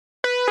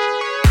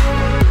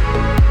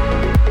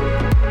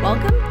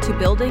to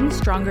Building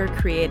Stronger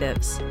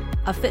Creatives,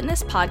 a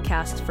fitness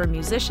podcast for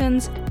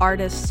musicians,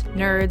 artists,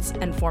 nerds,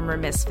 and former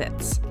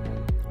misfits.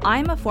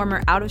 I'm a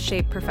former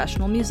out-of-shape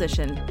professional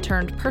musician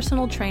turned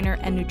personal trainer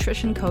and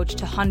nutrition coach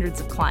to hundreds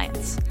of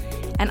clients,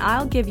 and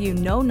I'll give you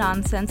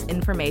no-nonsense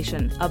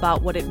information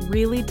about what it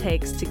really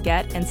takes to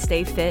get and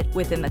stay fit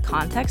within the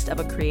context of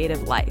a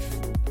creative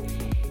life.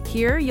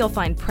 Here, you'll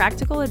find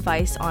practical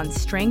advice on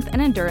strength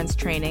and endurance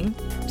training,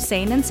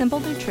 sane and simple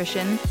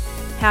nutrition,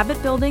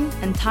 habit building,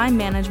 and time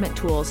management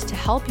tools to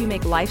help you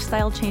make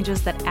lifestyle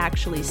changes that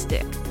actually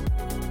stick.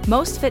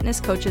 Most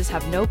fitness coaches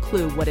have no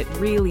clue what it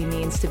really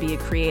means to be a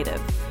creative,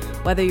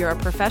 whether you're a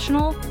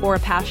professional or a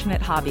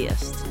passionate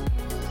hobbyist.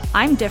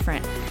 I'm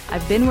different.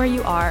 I've been where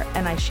you are,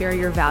 and I share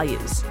your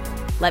values.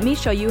 Let me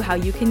show you how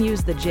you can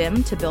use the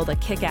gym to build a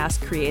kick-ass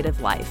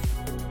creative life.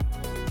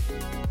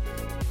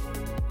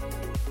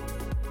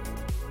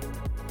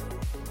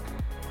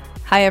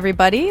 Hi,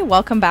 everybody.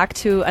 Welcome back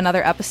to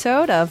another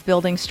episode of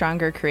Building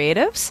Stronger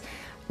Creatives.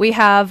 We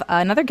have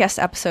another guest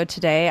episode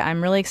today.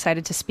 I'm really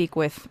excited to speak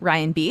with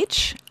Ryan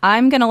Beach.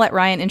 I'm going to let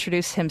Ryan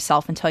introduce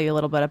himself and tell you a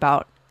little bit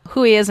about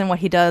who he is and what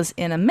he does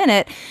in a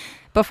minute.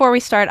 Before we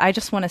start, I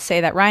just want to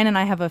say that Ryan and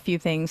I have a few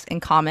things in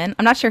common.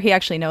 I'm not sure he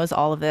actually knows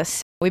all of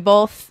this. We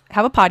both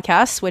have a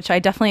podcast, which I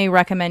definitely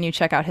recommend you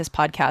check out his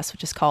podcast,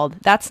 which is called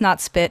That's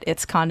Not Spit,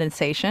 It's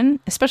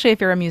Condensation. Especially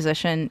if you're a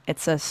musician,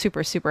 it's a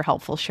super, super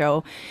helpful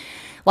show.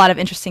 A lot of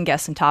interesting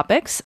guests and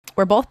topics.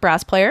 We're both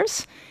brass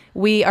players.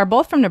 We are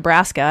both from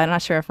Nebraska. I'm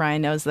not sure if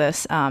Ryan knows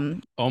this.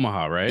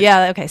 Omaha, right?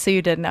 Yeah, okay, so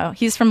you did know.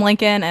 He's from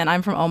Lincoln, and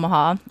I'm from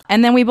Omaha.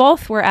 And then we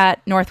both were at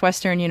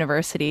Northwestern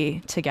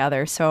University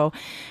together. So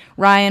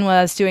Ryan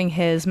was doing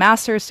his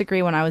master's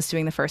degree when I was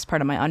doing the first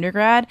part of my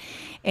undergrad.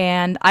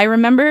 And I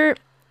remember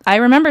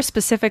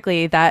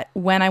specifically that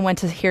when I went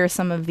to hear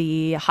some of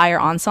the higher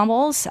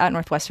ensembles at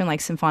Northwestern, like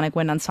Symphonic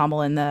Wind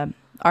Ensemble and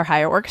our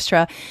higher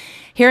orchestra,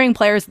 hearing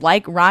players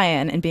like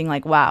Ryan and being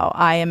like, wow,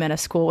 I am in a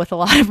school with a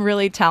lot of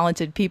really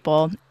talented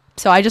people.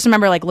 So I just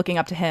remember looking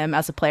up to him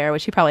as a player,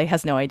 which he probably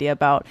has no idea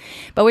about.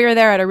 But we were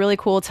there at a really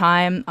cool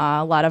time.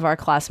 A lot of our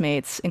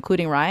classmates,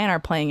 including Ryan, are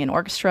playing in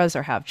orchestras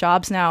or have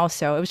jobs now.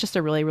 So it was just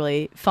a really,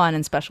 really fun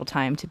and special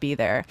time to be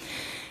there.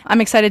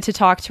 I'm excited to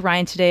talk to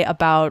Ryan today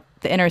about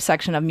the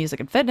intersection of music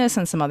and fitness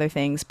and some other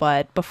things.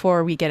 But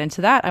before we get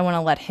into that, I want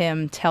to let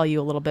him tell you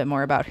a little bit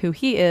more about who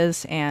he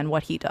is and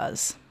what he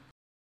does.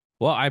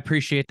 Well, I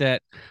appreciate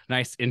that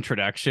nice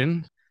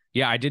introduction.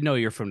 Yeah, I did know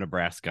you're from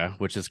Nebraska,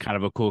 which is kind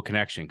of a cool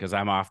connection because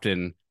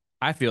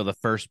I feel the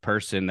first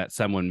person that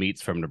someone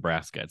meets from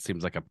Nebraska. It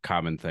seems like a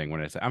common thing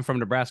when I say I'm from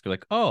Nebraska,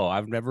 like, oh,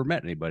 I've never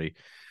met anybody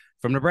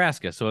from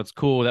Nebraska. So it's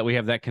cool that we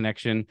have that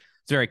connection.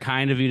 It's very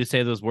kind of you to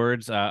say those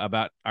words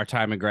about my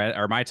time in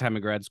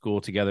grad school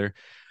together.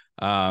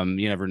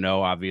 You never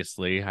know,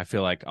 obviously. I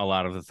feel like a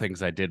lot of the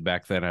things I did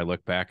back then, I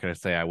look back and I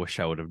say, I wish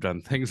I would have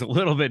done things a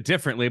little bit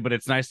differently, but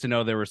it's nice to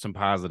know there were some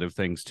positive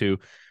things too.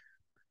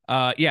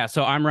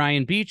 So I'm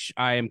Ryan Beach.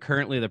 I am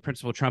currently the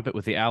principal trumpet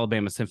with the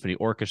Alabama Symphony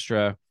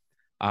Orchestra.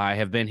 I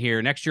have been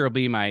here. Next year will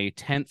be my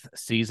 10th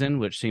season,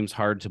 which seems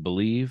hard to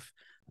believe.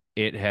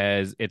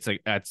 It's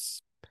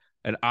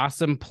an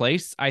awesome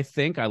place. I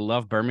think I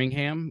love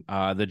Birmingham.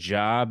 The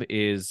job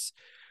is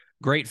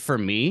great for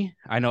me.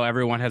 I know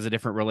everyone has a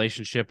different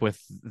relationship with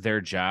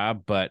their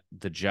job, but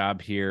the job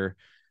here,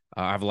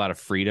 I have a lot of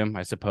freedom,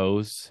 I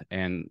suppose.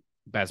 And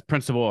as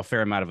principal, a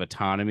fair amount of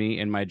autonomy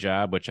in my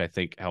job, which I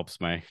think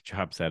helps my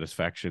job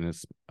satisfaction,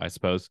 I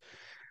suppose.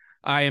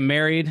 I am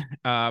married.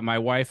 My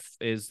wife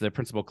is the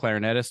principal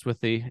clarinetist with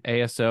the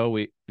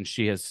ASO. And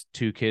she has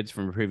 2 kids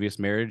from a previous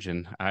marriage.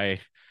 And I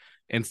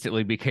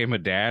instantly became a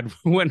dad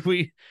when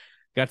we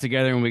got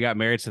together and we got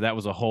married. So that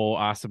was a whole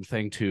awesome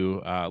thing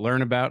to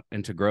learn about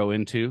and to grow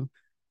into.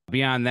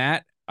 Beyond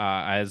that,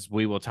 as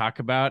we will talk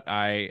about,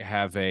 I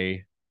have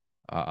a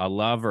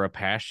love or a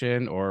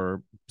passion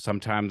or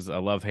sometimes a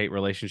love-hate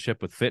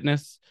relationship with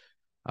fitness.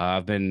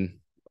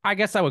 I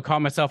guess I would call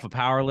myself a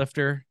power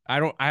lifter.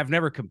 I've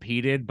never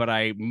competed, but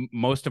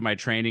most of my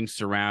training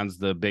surrounds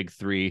the big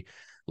 3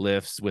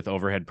 lifts with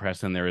overhead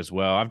press in there as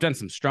well. I've done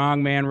some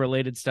strongman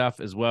related stuff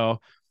as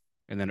well.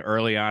 And then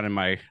early on in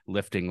my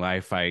lifting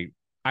life,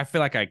 I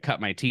feel like I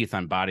cut my teeth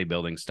on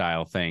bodybuilding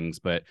style things,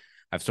 but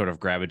I've sort of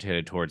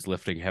gravitated towards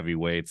lifting heavy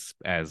weights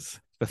as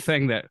the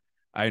thing that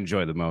I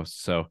enjoy the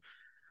most. So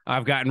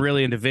I've gotten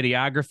really into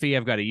videography.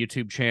 I've got a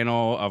YouTube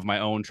channel of my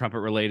own trumpet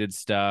related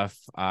stuff.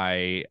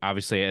 I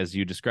obviously, as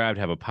you described,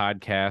 have a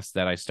podcast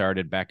that I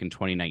started back in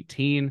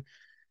 2019.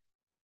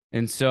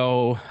 And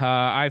so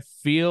I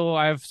feel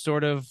I've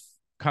sort of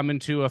come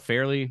into a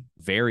fairly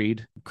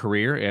varied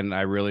career and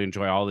I really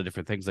enjoy all the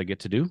different things I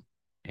get to do.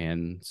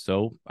 And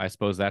so I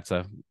suppose that's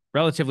a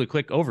relatively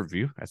quick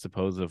overview, I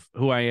suppose, of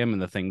who I am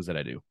and the things that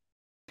I do.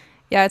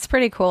 Yeah, it's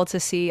pretty cool to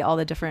see all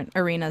the different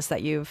arenas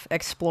that you've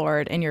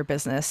explored in your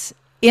business.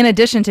 In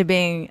addition to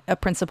being a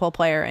principal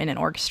player in an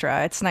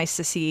orchestra, it's nice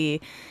to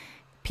see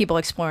people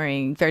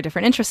exploring very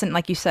different interests and,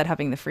 like you said,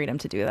 having the freedom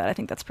to do that. I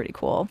think that's pretty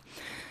cool.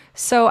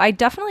 So I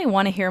definitely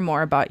want to hear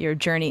more about your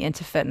journey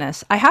into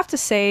fitness. I have to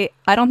say,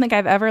 I don't think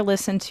I've ever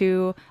listened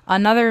to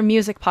another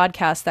music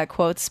podcast that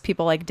quotes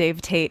people like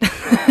Dave Tate.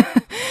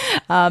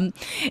 um,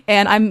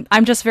 and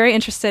I'm just very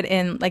interested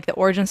in like the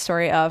origin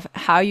story of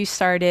how you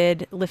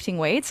started lifting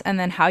weights and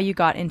then how you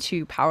got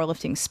into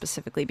powerlifting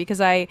specifically. Because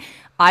I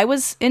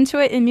was into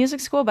it in music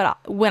school, but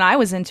when I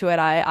was into it,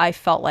 I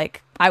felt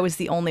like I was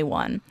the only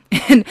one.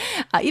 And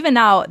even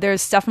now,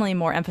 there's definitely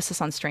more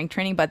emphasis on strength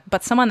training,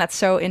 but someone that's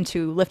so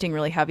into lifting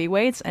really heavy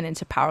weights and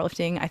into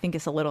powerlifting, I think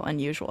is a little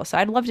unusual. So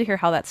I'd love to hear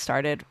how that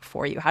started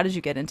for you. How did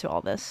you get into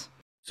all this?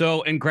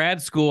 So in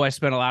grad school, I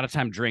spent a lot of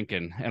time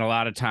drinking and a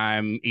lot of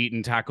time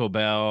eating Taco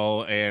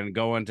Bell and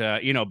going to,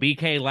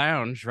 BK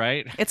Lounge,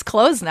 right? It's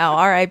closed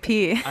now, RIP.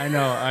 I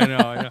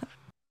know.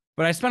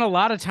 But I spent a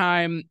lot of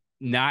time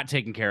not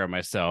taking care of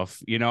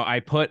myself.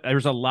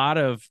 There's a lot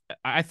of,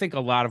 I think a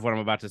lot of what I'm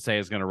about to say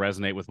is going to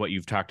resonate with what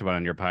you've talked about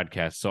on your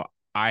podcast. So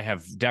I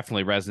have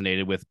definitely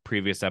resonated with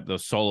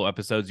those solo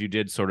episodes you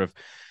did sort of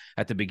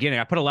at the beginning.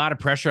 I put a lot of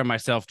pressure on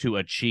myself to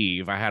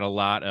achieve. I had a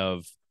lot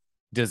of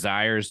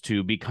desires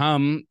to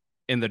become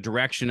in the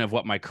direction of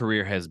what my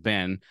career has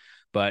been.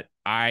 But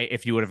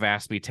if you would have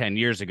asked me 10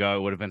 years ago,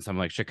 it would have been something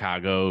like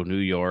Chicago, New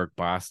York,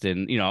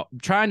 Boston,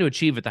 trying to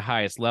achieve at the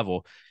highest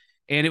level.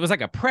 And it was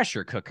like a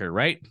pressure cooker,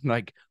 right?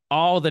 Like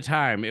all the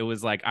time. It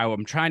was like,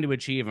 I'm trying to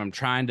achieve, I'm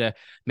trying to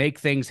make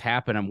things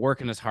happen. I'm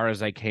working as hard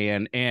as I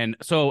can. And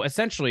so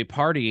essentially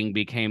partying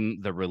became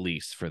the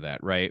release for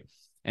that, right?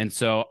 And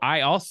so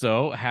I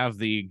also have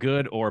the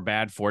good or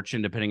bad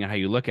fortune, depending on how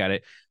you look at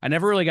it. I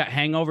never really got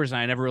hangovers and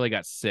I never really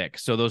got sick.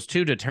 So those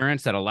two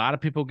deterrents that a lot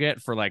of people get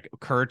for like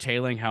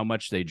curtailing how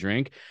much they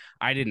drink,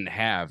 I didn't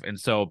have. And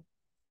so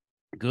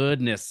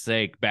goodness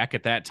sake, back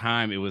at that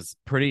time, it was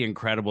pretty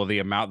incredible the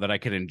amount that I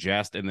could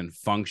ingest and then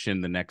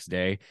function the next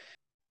day.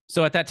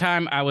 So at that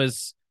time, I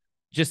was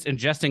just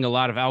ingesting a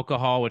lot of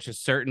alcohol, which is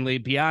certainly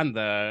beyond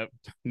the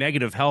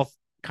negative health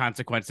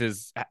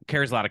consequences,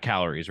 carries a lot of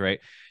calories, right?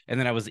 And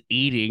then I was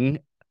eating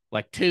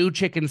like 2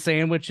 chicken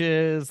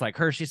sandwiches, like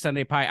Hershey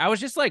Sunday pie. I was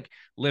just like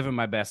living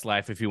my best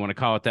life, if you want to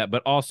call it that.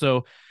 But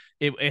also,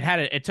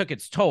 it took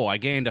its toll. I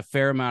gained a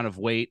fair amount of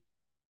weight,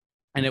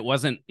 and it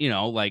wasn't,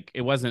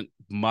 it wasn't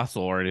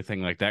muscle or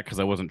anything like that because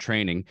I wasn't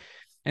training.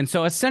 And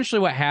so essentially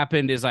what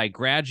happened is I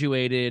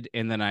graduated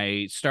and then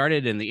I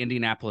started in the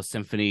Indianapolis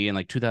Symphony in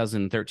like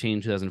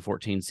 2013,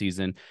 2014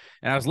 season,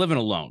 and I was living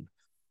alone.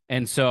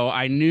 And so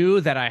I knew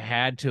that I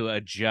had to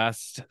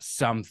adjust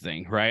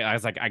something, right? I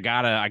was like, I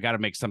gotta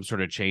make some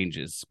sort of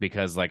changes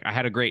because like I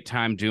had a great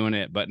time doing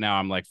it, but now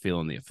I'm like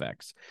feeling the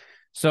effects.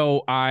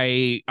 So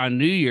on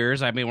New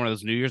Year's, I made one of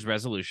those New Year's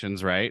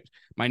resolutions, right?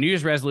 My New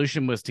Year's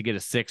resolution was to get a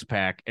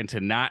 6-pack and to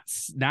not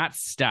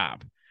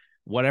stop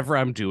whatever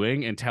I'm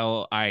doing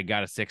until I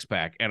got a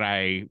 6-pack. And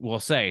I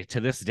will say to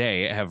this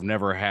day, I have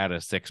never had a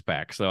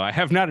 6-pack. So I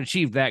have not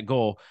achieved that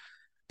goal,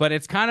 but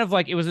it's kind of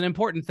like, it was an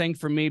important thing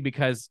for me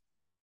because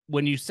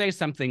when you say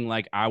something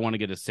like, I want to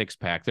get a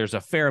 6-pack, there's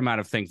a fair amount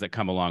of things that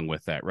come along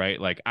with that,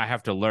 right? Like I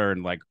have to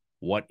learn, like,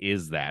 what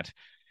is that?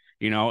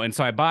 And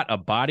so I bought a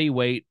body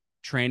weight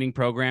training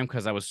program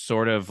because I was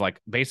sort of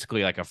like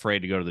basically like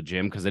afraid to go to the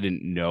gym because I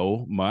didn't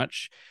know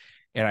much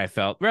and I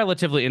felt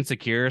relatively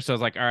insecure. So I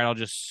was like, all right, I'll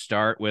just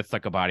start with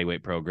like a body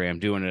weight program,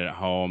 doing it at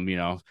home.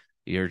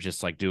 You're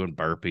just like doing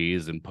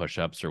burpees and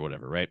push-ups or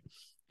whatever, right?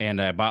 And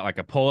I bought like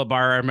a pull-up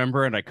bar, I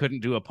remember, and I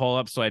couldn't do a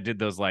pull-up. So I did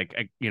those like,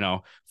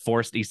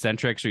 forced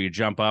eccentrics where you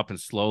jump up and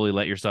slowly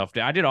let yourself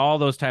down. I did all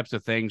those types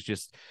of things,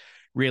 just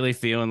really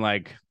feeling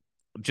like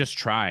just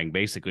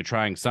basically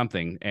trying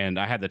something. And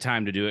I had the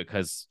time to do it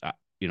because, I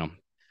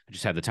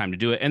just had the time to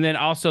do it. And then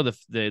also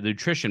the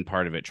nutrition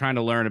part of it, trying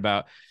to learn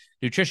about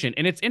nutrition.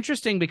 And it's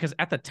interesting because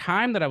at the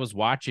time that I was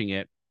watching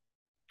it,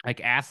 like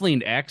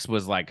Athlean X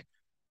was like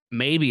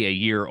maybe a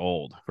year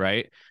old,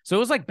 right? So it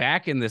was like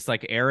back in this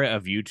like era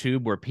of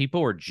YouTube where people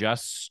were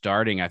just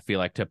starting, I feel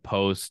like, to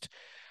post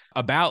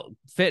about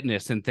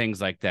fitness and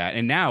things like that.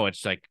 And now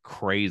it's like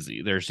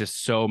crazy. There's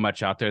just so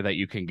much out there that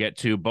you can get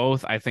to,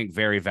 both I think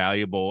very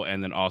valuable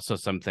and then also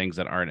some things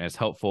that aren't as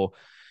helpful.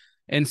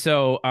 And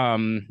so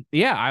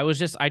yeah,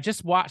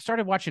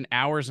 started watching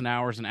hours and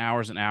hours and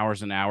hours and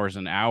hours and hours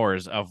and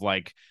hours of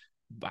like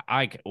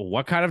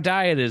what kind of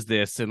diet is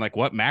this and like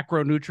what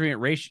macronutrient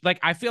ratio. Like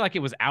I feel like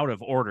it was out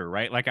of order,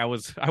 right? Like I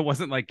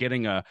wasn't like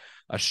getting a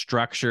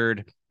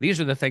structured,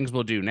 these are the things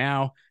we'll do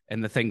now,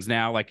 and the things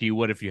now, like you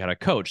would if you had a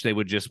coach, they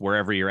would just,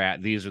 wherever you're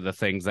at, these are the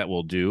things that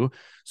we'll do.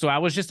 So I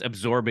was just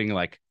absorbing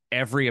like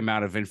every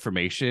amount of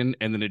information,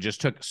 and then it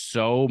just took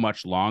so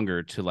much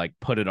longer to like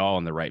put it all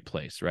in the right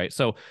place, right?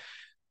 So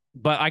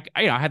but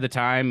I had the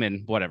time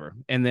and whatever.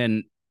 And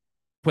then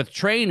with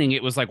training,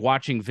 it was like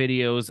watching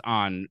videos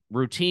on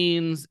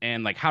routines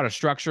and like how to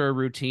structure a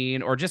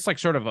routine, or just like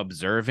sort of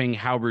observing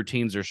how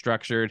routines are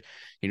structured,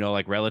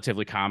 like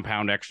relatively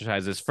compound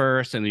exercises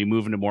first, and then you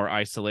move into more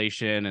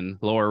isolation and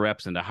lower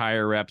reps into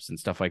higher reps and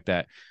stuff like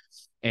that.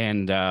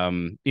 And,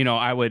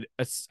 I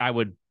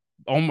would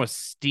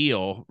almost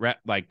steal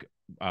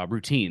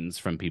routines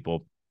from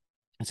people.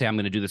 say I'm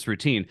going to do this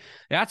routine.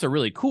 That's a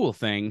really cool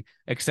thing,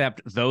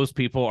 except those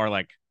people are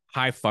like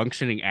high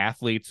functioning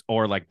athletes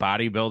or like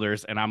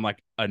bodybuilders, and I'm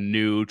like a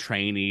new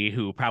trainee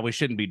who probably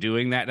shouldn't be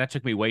doing that. That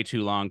took me way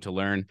too long to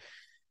learn.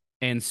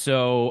 And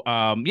so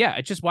yeah,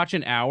 it's just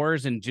watching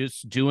hours and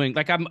just doing,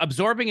 like, I'm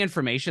absorbing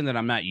information that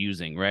I'm not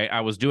using, right?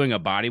 I was doing a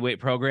body weight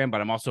program,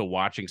 but I'm also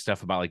watching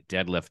stuff about like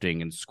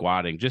deadlifting and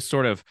squatting, just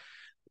sort of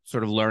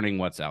learning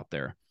what's out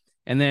there.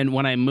 And then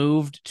when I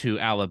moved to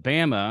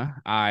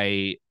Alabama,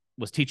 I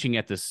was teaching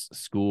at this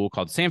school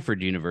called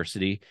Samford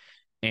University,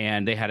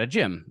 and they had a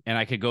gym and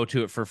I could go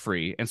to it for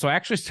free. And so I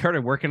actually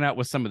started working out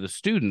with some of the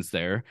students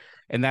there.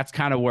 And that's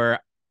kind of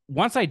where,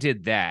 once I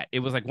did that,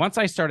 it was like, once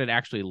I started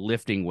actually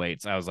lifting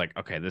weights, I was like,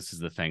 okay, this is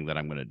the thing that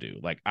I'm going to do.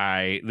 Like,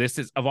 this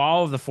is, of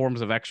all of the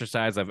forms of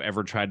exercise I've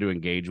ever tried to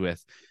engage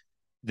with,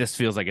 this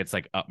feels like it's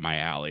like up my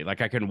alley.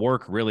 Like, I can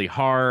work really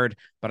hard,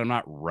 but I'm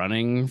not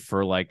running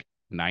for like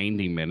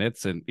 90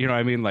 minutes. And you know what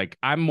I mean? Like,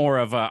 I'm more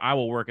of a, I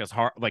will work as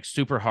hard, like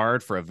super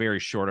hard for a very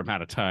short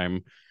amount of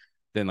time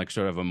than like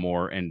sort of a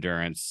more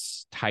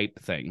endurance type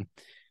thing.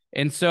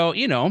 And so,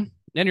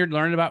 then you're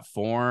learning about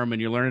form and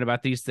you're learning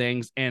about these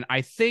things. And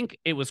I think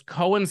it was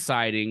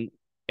coinciding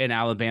in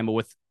Alabama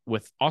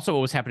with also what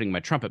was happening in my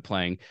trumpet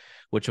playing,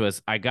 which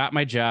was I got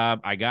my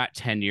job, I got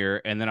tenure,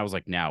 and then I was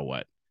like, now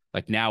what?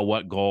 Like, now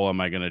what goal am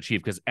I going to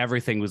achieve? Because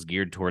everything was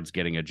geared towards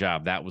getting a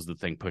job. That was the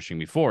thing pushing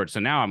me forward. So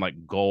now I'm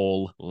like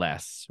goal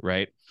less,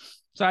 right?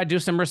 So I do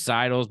some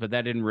recitals, but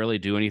that didn't really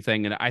do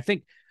anything. And I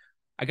think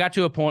I got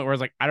to a point where I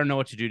was like, I don't know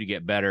what to do to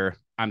get better.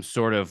 I'm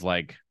sort of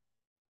like,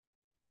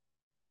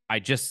 I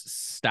just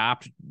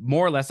stopped,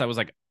 more or less. I was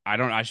like, I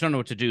just don't know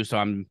what to do. So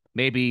I'm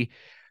maybe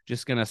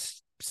just going to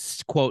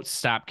quote,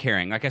 stop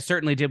caring. Like, I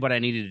certainly did what I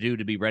needed to do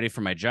to be ready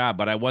for my job,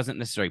 but I wasn't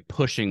necessarily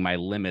pushing my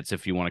limits,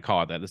 if you want to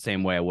call it that, the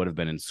same way I would have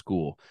been in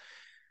school.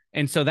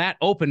 And so that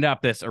opened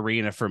up this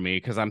arena for me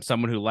because I'm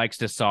someone who likes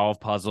to solve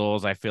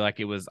puzzles. I feel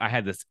like I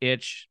had this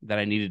itch that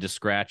I needed to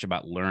scratch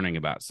about learning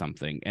about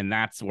something. And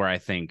that's where I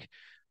think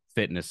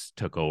fitness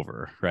took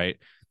over, right?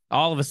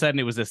 All of a sudden,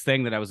 it was this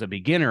thing that I was a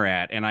beginner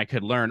at, and I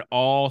could learn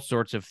all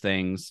sorts of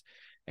things.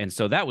 And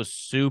so that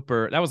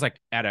was like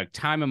at a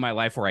time in my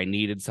life where I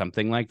needed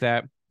something like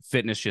that.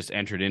 Fitness just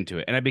entered into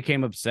it, and I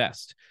became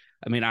obsessed.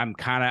 I mean, I'm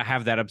kind of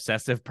have that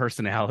obsessive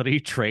personality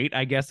trait,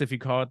 I guess, if you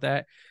call it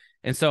that.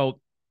 And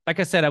so, like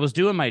I said, I was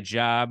doing my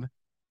job,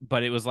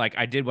 but it was like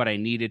I did what I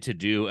needed to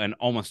do. And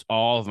almost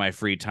all of my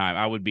free time,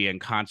 I would be in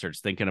concerts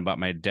thinking about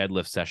my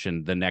deadlift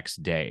session the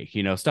next day,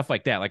 stuff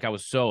like that. Like, I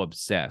was so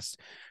obsessed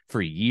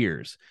for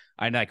years.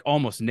 I like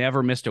almost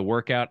never missed a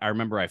workout. I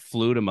remember I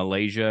flew to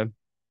Malaysia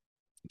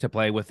to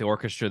play with the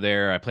orchestra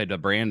there. I played to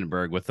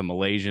Brandenburg with the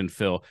Malaysian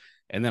Phil,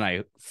 and then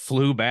I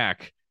flew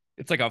back.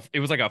 It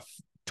was like a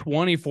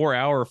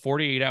 24-hour,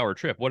 48-hour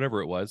trip,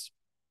 whatever it was.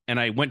 And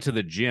I went to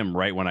the gym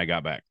right when I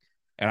got back.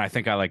 And I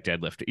think I like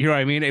deadlifting. You know what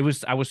I mean?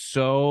 I was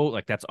so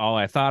like, that's all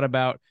I thought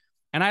about.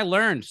 And I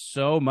learned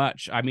so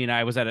much. I mean,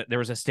 there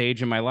was a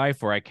stage in my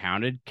life where I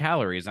counted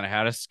calories and I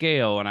had a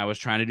scale and I was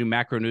trying to do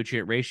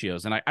macronutrient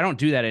ratios. And I don't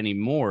do that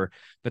anymore.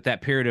 But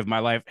that period of my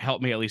life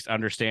helped me at least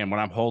understand when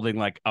I'm holding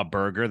like a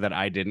burger that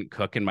I didn't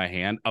cook in my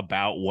hand,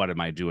 about what am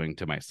I doing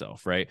to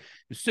myself, right?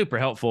 It was super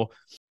helpful.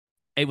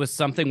 It was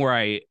something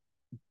where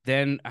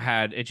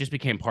it just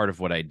became part of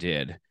what I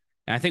did.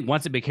 And I think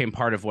once it became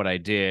part of what I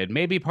did,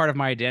 maybe part of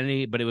my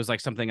identity, but it was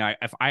like something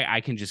if I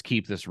can just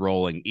keep this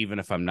rolling, even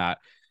if I'm not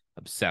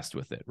obsessed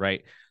with it,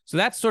 right? So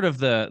that's sort of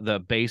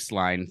the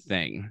baseline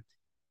thing.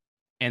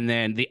 And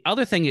then the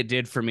other thing it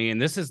did for me, and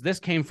this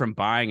came from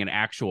buying an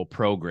actual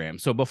program.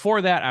 So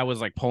before that, I was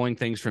like pulling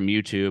things from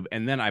YouTube,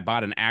 and then I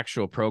bought an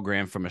actual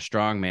program from a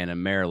strongman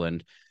in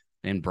Maryland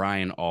named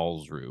Brian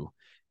Allsrew.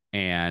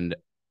 And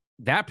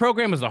that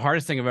program was the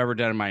hardest thing I've ever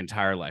done in my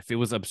entire life. It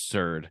was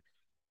absurd.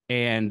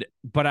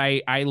 But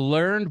I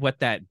learned what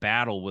that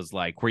battle was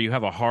like, where you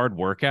have a hard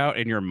workout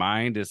and your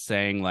mind is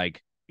saying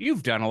like,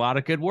 you've done a lot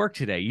of good work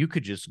today. You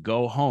could just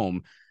go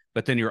home.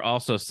 But then you're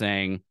also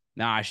saying,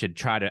 no,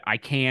 I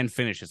can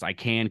finish this. I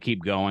can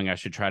keep going. I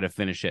should try to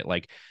finish it.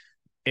 Like,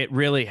 it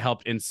really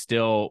helped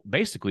instill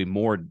basically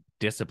more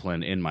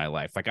discipline in my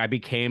life. Like, I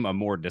became a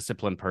more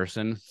disciplined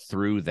person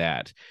through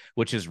that,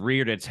 which has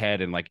reared its head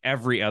in like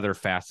every other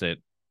facet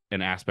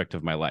an aspect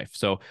of my life.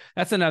 So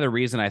that's another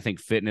reason I think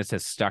fitness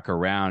has stuck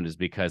around, is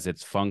because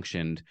it's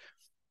functioned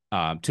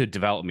to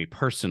develop me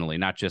personally,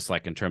 not just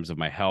like in terms of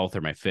my health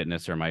or my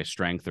fitness or my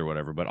strength or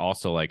whatever, but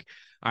also like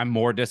I'm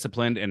more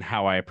disciplined in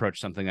how I approach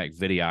something like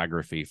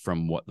videography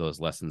from what those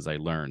lessons I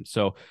learned.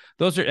 So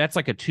that's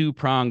like a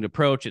two-pronged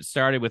approach. It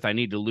started with, I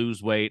need to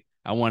lose weight.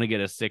 I want to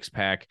get a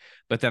six-pack,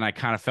 but then I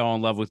kind of fell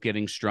in love with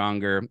getting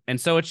stronger. And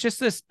so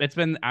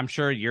I'm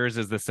sure yours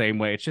is the same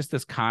way. It's just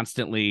this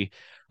constantly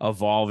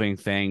evolving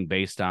thing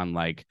based on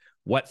like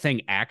what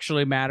thing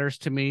actually matters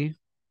to me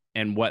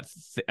and what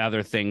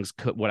other things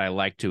would I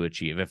like to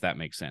achieve, if that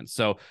makes sense.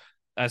 So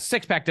a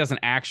six-pack doesn't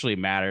actually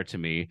matter to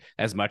me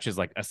as much as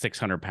like a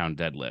 600-pound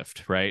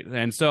deadlift, right?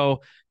 And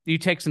so you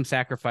take some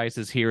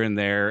sacrifices here and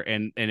there,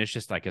 and it's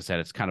just, like I said,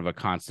 it's kind of a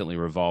constantly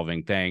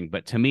revolving thing.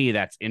 But to me,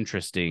 that's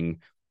interesting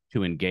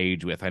to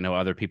engage with. I know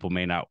other people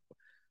may not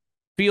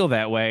feel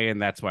that way,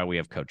 and that's why we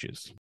have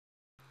coaches.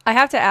 I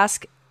have to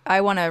ask,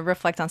 I want to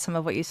reflect on some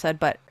of what you said,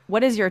 but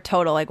what is your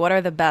total? Like, what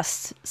are the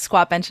best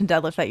squat, bench, and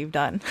deadlift that you've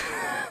done?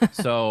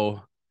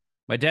 So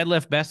my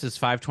deadlift best is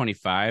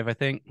 525, I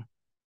think.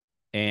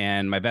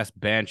 And my best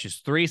bench is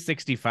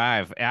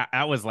 365.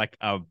 That was like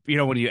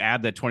when you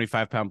add the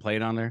 25-pound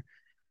plate on there.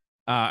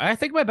 I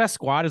think my best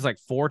squat is like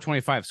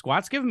 425.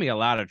 Squat's giving me a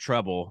lot of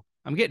trouble.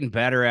 I'm getting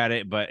better at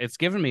it, but it's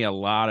given me a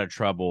lot of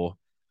trouble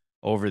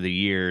over the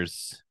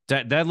years.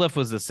 Deadlift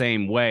was the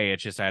same way.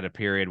 It's just I had a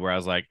period where I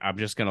was like, I'm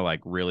just gonna like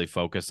really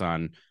focus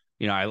on,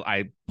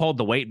 I pulled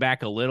the weight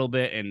back a little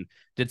bit and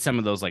did some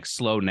of those like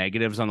slow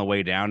negatives on the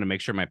way down to make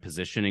sure my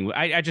positioning.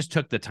 I just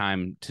took the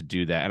time to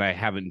do that, and I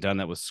haven't done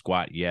that with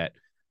squat yet.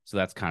 So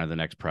that's kind of the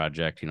next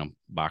project,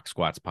 box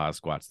squats, pause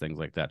squats, things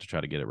like that to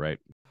try to get it right.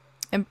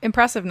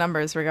 Impressive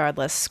numbers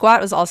regardless.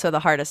 Squat was also the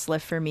hardest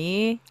lift for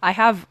me. I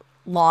have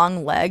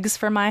long legs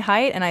for my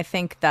height, and I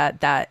think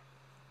that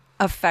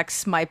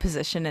affects my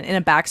position in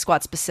a back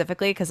squat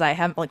specifically because I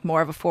have like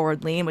more of a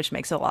forward lean, which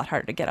makes it a lot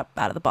harder to get up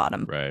out of the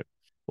bottom. Right.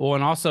 Well,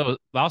 and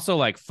also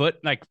like foot,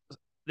 like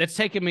that's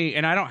taken me,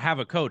 and I don't have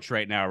a coach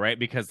right now, right?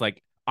 Because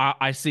like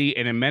I see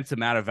an immense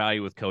amount of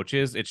value with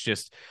coaches. It's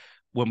just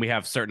when we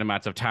have certain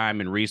amounts of time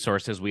and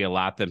resources, we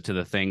allot them to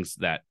the things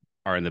that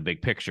are in the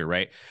big picture,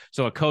 right?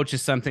 So a coach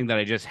is something that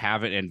I just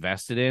haven't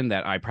invested in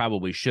that I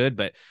probably should,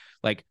 but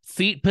like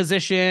feet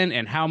position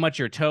and how much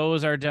your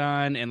toes are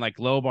done and like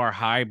low bar,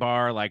 high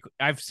bar. Like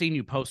I've seen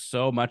you post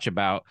so much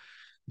about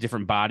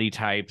different body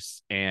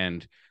types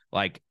and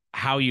like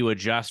how you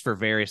adjust for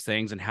various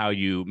things and how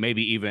you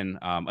maybe even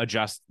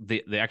adjust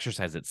the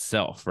exercise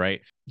itself,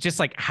 right? Just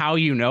like how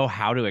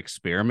how to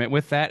experiment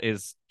with that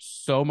is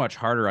so much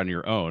harder on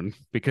your own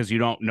because you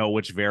don't know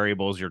which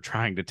variables you're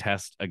trying to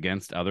test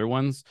against other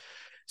ones.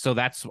 So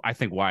that's, I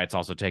think, why it's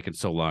also taken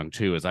so long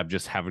too, is I'm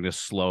just having to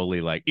slowly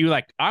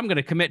I'm going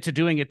to commit to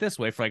doing it this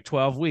way for like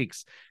 12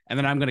 weeks. And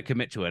then I'm going to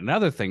commit to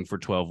another thing for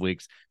 12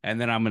 weeks. And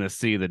then I'm going to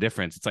see the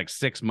difference. It's like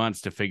 6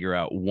 months to figure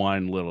out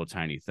one little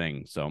tiny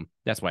thing. So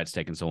that's why it's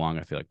taken so long,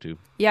 I feel like, too.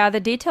 Yeah,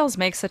 the details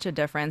make such a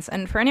difference.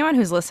 And for anyone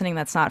who's listening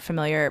that's not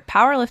familiar,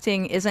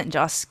 powerlifting isn't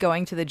just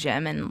going to the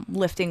gym and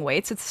lifting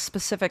weights. It's a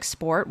specific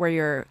sport where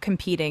you're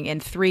competing in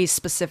 3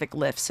 specific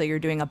lifts. So you're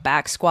doing a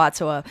back squat,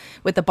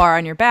 with the bar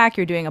on your back,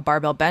 you're doing a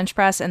barbell bench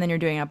press, and then you're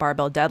doing a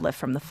barbell deadlift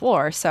from the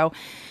floor. So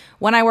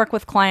when I work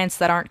with clients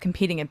that aren't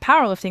competing in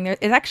powerlifting,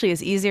 it actually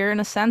is easier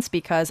in a sense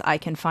because I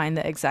can find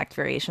the exact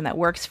variation that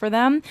works for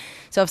them.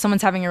 So if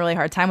someone's having a really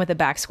hard time with a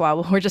back squat,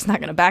 well, we're just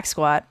not going to back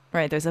squat,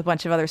 right? There's a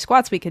bunch of other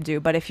squats we could do.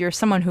 But if you're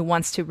someone who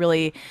wants to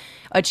really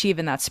achieve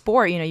in that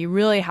sport, you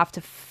really have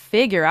to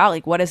figure out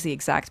like what is the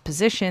exact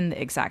position,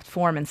 the exact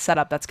form and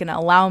setup that's going to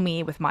allow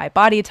me with my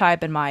body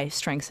type and my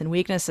strengths and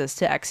weaknesses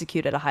to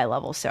execute at a high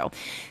level. So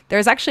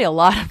there's actually a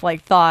lot of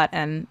like thought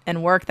and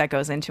work that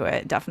goes into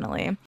it,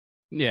 definitely.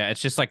 Yeah,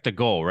 it's just like the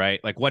goal, right?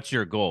 Like, what's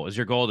your goal? Is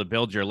your goal to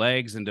build your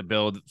legs and to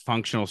build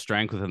functional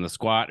strength within the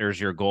squat, or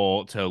is your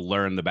goal to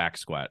learn the back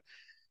squat?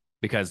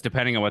 Because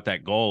depending on what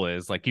that goal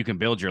is, like you can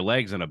build your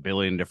legs in a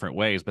billion different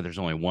ways, but there's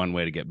only one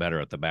way to get better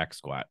at the back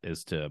squat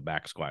is to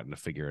back squat and to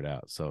figure it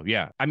out. So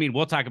yeah, I mean,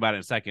 we'll talk about it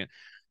in a second,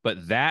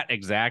 but that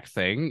exact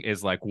thing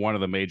is like one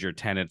of the major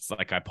tenets,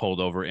 like I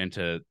pulled over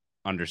into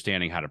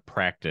understanding how to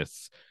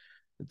practice.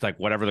 It's like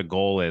whatever the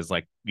goal is,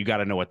 like you got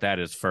to know what that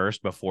is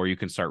first before you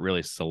can start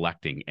really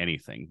selecting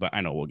anything. But I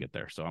know we'll get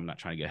there, so I'm not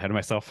trying to get ahead of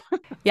myself.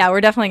 Yeah,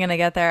 we're definitely going to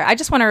get there. I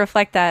just want to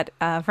reflect that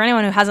for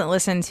anyone who hasn't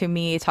listened to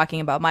me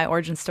talking about my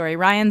origin story,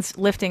 Ryan's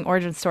lifting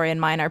origin story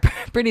and mine are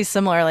pretty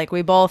similar. Like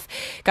we both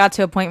got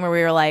to a point where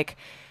we were like,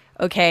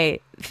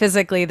 okay,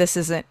 physically this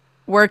isn't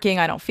working,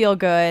 I don't feel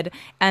good.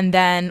 And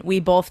then we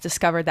both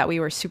discovered that we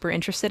were super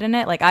interested in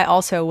it. Like I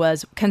also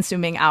was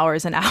consuming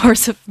hours and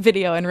hours of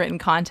video and written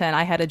content.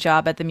 I had a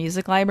job at the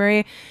music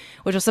library,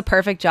 which was a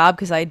perfect job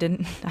because I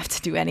didn't have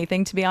to do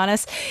anything, to be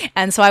honest.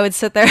 And so I would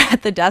sit there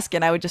at the desk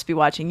and I would just be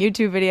watching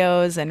YouTube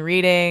videos and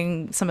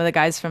reading some of the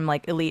guys from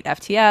like Elite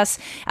FTS.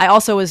 I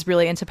also was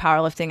really into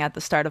powerlifting at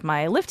the start of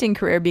my lifting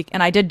career.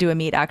 And I did do a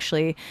meet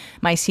actually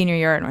my senior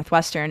year at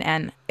Northwestern.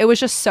 And it was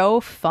just so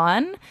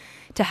fun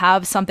to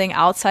have something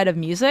outside of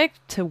music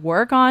to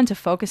work on, to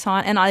focus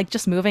on. And like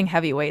just moving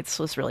heavy weights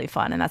was really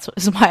fun. And that's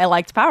why I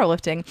liked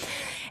powerlifting.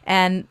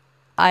 And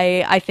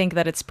I think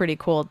that it's pretty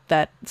cool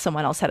that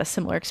someone else had a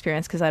similar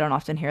experience because I don't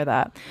often hear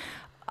that.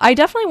 I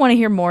definitely want to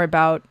hear more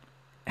about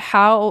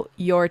how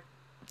your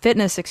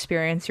fitness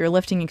experience, your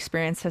lifting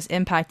experience has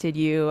impacted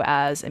you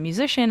as a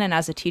musician and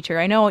as a teacher.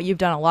 I know you've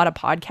done a lot of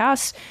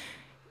podcasts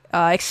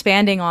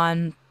expanding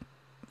on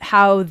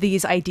how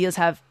these ideas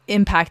have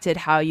impacted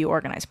how you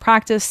organize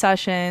practice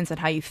sessions and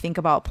how you think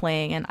about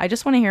playing. And I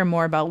just want to hear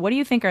more about what do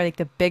you think are like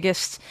the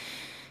biggest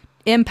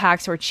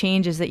impacts or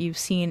changes that you've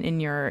seen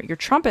in your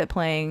trumpet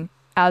playing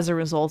as a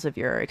result of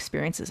your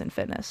experiences in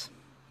fitness?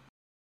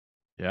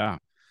 Yeah.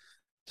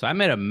 So I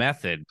made a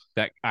method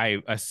that I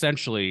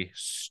essentially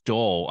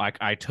stole.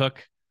 I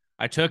took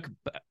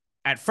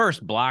at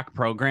first block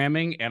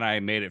programming and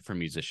I made it for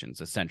musicians.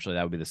 Essentially,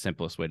 that would be the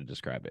simplest way to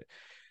describe it.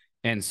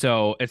 And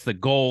so it's the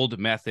GOLD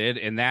method.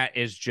 And that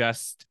is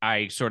just,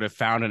 I sort of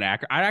found an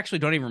acronym. I actually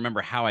don't even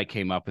remember how I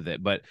came up with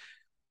it, but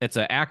it's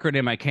an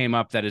acronym I came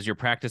up that is your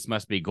practice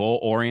must be goal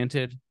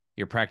oriented.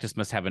 Your practice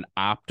must have an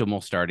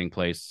optimal starting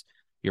place.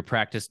 Your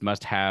practice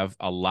must have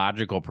a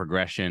logical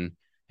progression,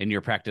 and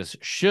your practice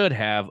should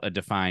have a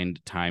defined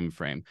time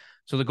frame.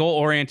 So the goal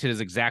oriented is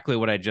exactly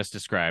what I just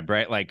described,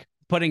 right? Like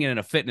putting it in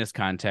a fitness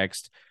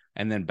context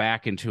and then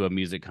back into a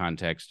music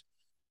context.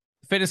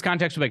 Fitness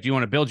context would be like, do you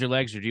want to build your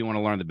legs or do you want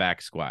to learn the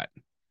back squat?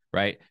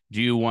 Right?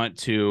 Do you want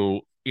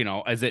to,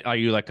 are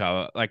you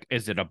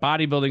is it a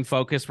bodybuilding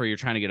focus where you're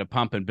trying to get a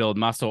pump and build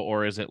muscle,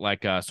 or is it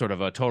like a sort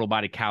of a total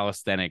body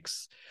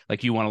calisthenics?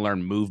 Like you want to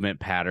learn movement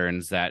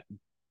patterns that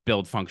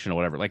build function or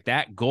whatever. Like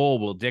that goal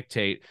will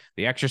dictate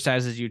the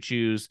exercises you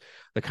choose,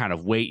 the kind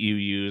of weight you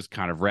use,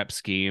 kind of rep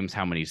schemes,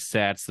 how many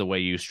sets, the way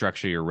you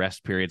structure your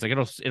rest periods. Like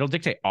it'll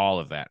dictate all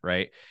of that,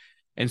 right?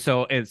 And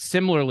so it's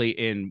similarly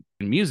in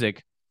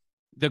music,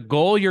 the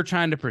goal you're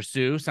trying to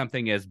pursue,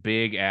 something as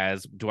big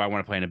as, do I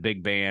want to play in a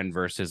big band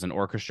versus an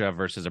orchestra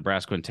versus a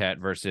brass quintet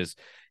versus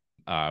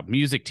a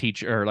music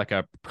teacher or like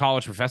a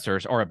college professor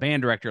or a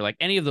band director, like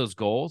any of those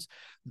goals,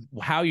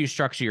 how you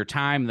structure your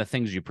time, the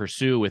things you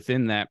pursue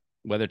within that,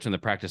 whether it's in the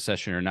practice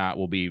session or not,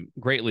 will be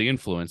greatly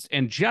influenced.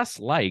 And just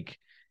like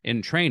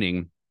in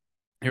training,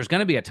 there's going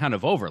to be a ton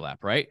of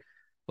overlap, right?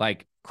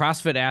 Like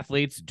CrossFit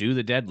athletes do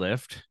the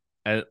deadlift,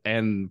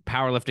 and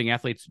powerlifting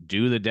athletes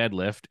do the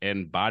deadlift,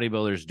 and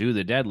bodybuilders do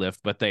the deadlift,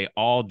 but they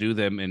all do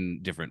them in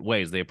different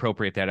ways. They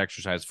appropriate that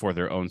exercise for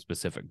their own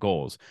specific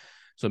goals.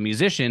 So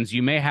musicians,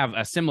 you may have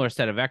a similar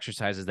set of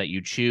exercises that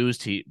you choose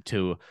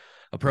to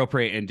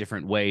appropriate in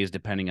different ways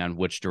depending on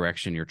which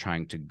direction you're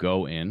trying to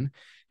go in.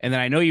 And then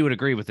I know you would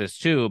agree with this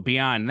too.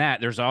 Beyond that,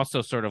 there's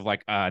also sort of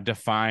like a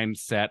defined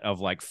set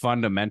of like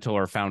fundamental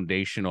or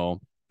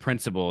foundational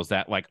principles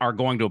that like are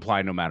going to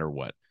apply no matter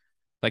what.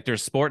 Like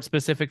there's sport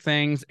specific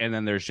things, and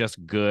then there's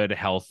just good,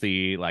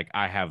 healthy, like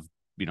I have,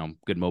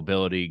 good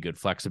mobility, good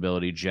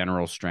flexibility,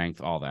 general strength,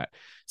 all that.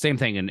 Same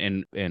thing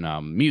in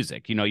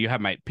music. You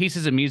have my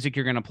pieces of music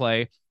you're going to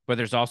play, but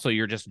there's also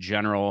your just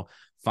general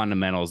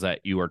fundamentals that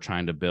you are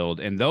trying to build.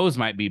 And those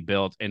might be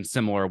built in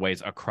similar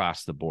ways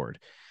across the board.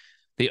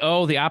 The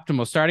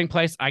optimal starting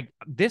place.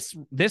 This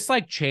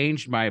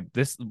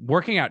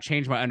working out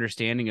changed my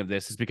understanding of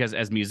this, is because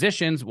as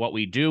musicians, what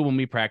we do when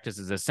we practice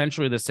is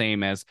essentially the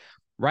same as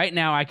right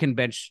now. I can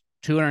bench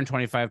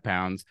 225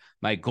 pounds.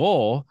 My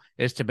goal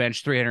is to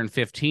bench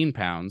 315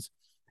 pounds.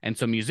 And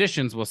so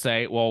musicians will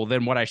say, well,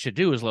 then what I should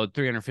do is load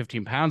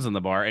 315 pounds on the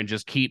bar and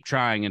just keep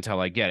trying until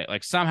I get it.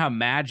 Like somehow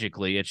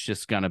magically it's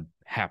just going to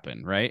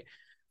happen. Right.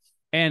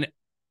 And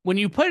when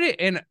you put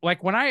it in,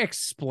 like when I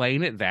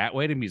explain it that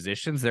way to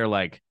musicians, they're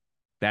like,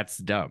 that's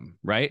dumb,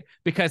 right?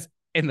 Because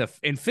in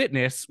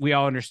fitness, we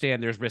all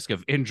understand there's risk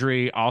of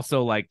injury.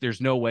 Also, like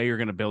there's no way you're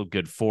going to build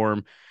good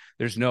form.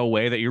 There's no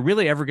way that you're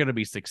really ever going to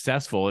be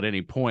successful at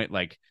any point.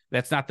 Like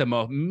that's not the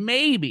most,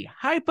 maybe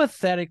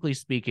hypothetically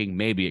speaking,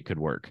 maybe it could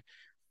work,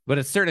 but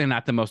it's certainly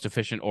not the most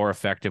efficient or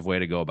effective way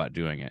to go about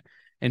doing it.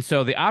 And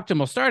so the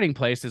optimal starting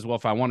place is, well,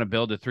 if I want to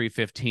build a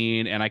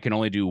 315 and I can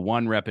only do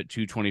one rep at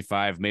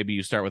 225, maybe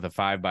you start with a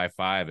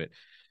 5x5 at,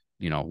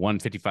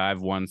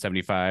 155,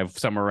 175,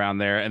 somewhere around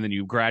there. And then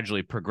you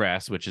gradually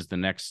progress, which is the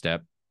next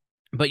step.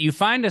 But you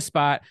find a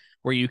spot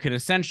where you can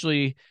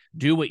essentially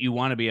do what you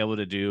want to be able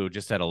to do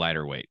just at a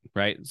lighter weight,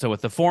 right? So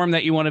with the form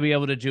that you want to be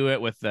able to do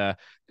it, with the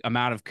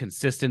amount of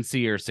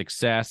consistency or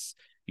success,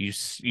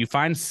 you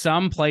find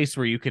some place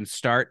where you can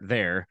start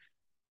there.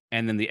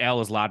 And then the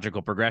L is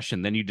logical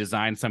progression. Then you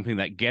design something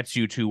that gets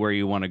you to where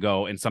you want to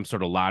go in some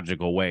sort of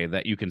logical way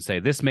that you can say,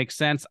 this makes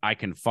sense, I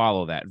can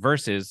follow that.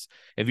 Versus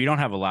if you don't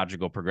have a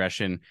logical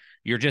progression,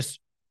 you're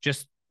just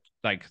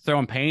like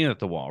throwing paint at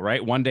the wall,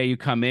 right? One day you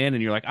come in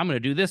and you're like, I'm going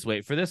to do this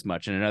weight for this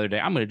much. And another day,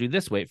 I'm going to do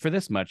this weight for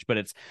this much. But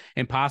it's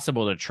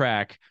impossible to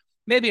track.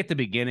 Maybe at the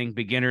beginning,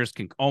 beginners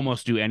can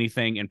almost do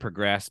anything and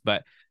progress.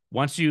 But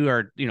once you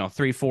are,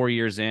 3-4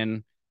 years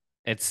in,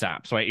 it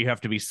stops, right? You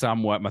have to be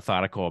somewhat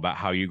methodical about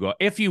how you go.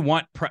 If you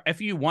want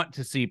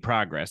to see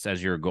progress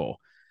as your goal.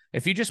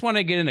 If you just want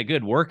to get in a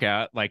good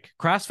workout, like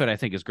CrossFit, I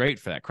think is great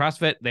for that.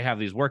 CrossFit, they have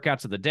these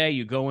workouts of the day.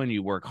 You go in,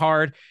 you work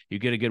hard, you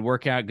get a good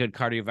workout, good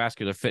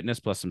cardiovascular fitness,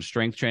 plus some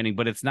strength training,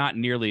 but it's not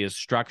nearly as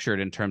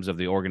structured in terms of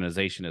the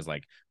organization as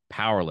like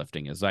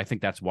powerlifting is. I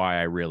think that's why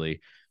I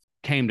really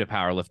came to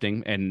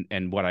powerlifting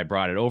and what I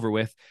brought it over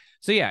with.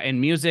 So yeah,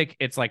 in music,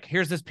 it's like,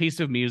 here's this piece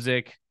of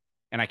music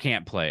and I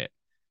can't play it.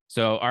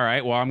 So, all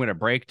right, well, I'm going to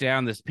break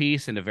down this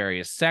piece into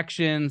various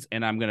sections,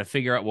 and I'm going to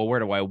figure out, well, where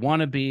do I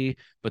want to be?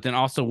 But then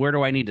also, where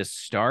do I need to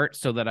start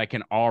so that I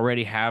can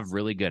already have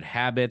really good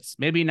habits?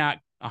 Maybe not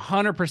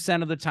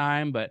 100% of the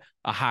time, but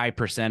a high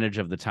percentage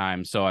of the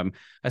time. So I'm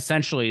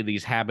essentially,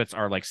 these habits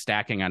are like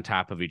stacking on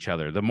top of each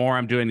other. The more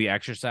I'm doing the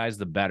exercise,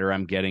 the better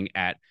I'm getting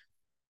at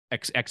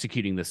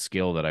executing the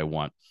skill that I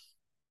want.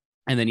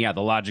 And then, yeah, the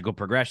logical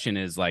progression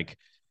is like,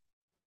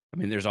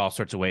 there's all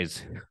sorts of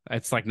ways.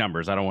 It's like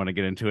numbers. I don't want to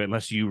get into it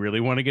unless you really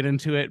want to get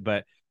into it,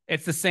 but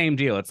it's the same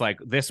deal. It's like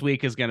this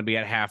week is going to be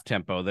at half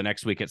tempo, the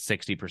next week at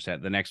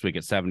 60%, the next week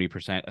at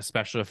 70%,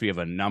 especially if you have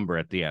a number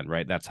at the end,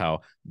 right? That's how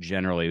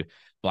generally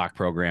block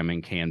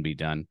programming can be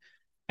done.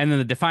 And then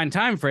the defined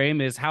time frame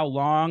is how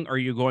long are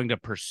you going to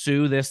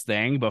pursue this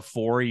thing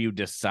before you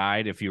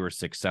decide if you were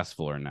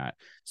successful or not.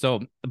 So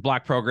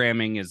block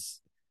programming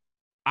is,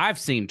 I've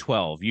seen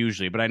 12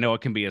 usually, but I know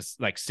it can be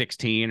like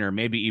 16 or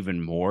maybe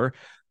even more.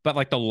 But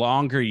like the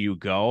longer you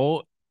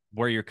go,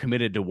 where you're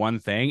committed to one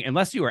thing,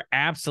 unless you are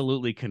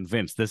absolutely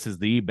convinced this is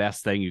the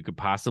best thing you could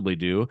possibly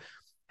do,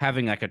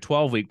 having like a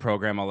 12-week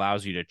program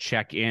allows you to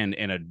check in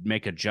and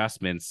make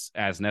adjustments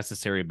as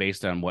necessary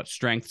based on what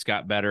strengths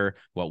got better,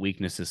 what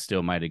weaknesses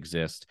still might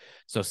exist.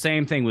 So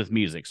same thing with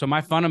music. So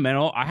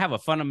I have a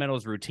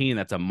fundamentals routine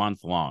that's a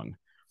month long,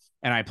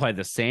 and I play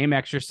the same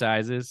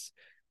exercises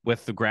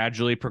with the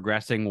gradually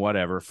progressing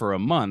whatever for a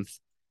month.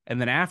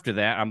 And then after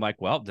that, I'm like,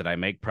 well, did I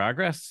make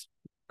progress?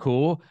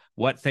 Cool.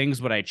 What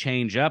things would I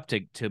change up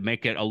to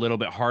make it a little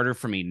bit harder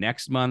for me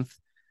next month?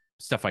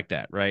 Stuff like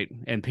that, right?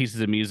 And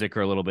pieces of music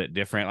are a little bit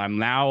different.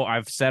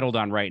 I've settled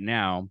on right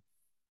now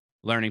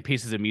learning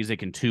pieces of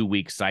music in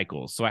 2-week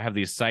cycles. So I have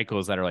these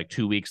cycles that are like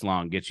 2 weeks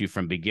long, gets you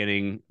from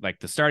beginning, like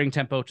the starting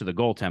tempo to the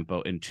goal tempo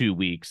in 2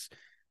 weeks.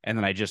 And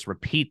then I just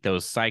repeat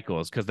those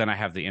cycles because then I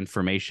have the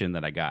information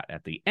that I got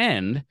at the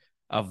end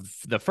of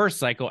the first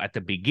cycle at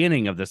the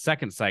beginning of the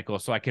second cycle.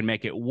 So I can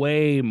make it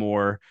way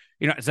more,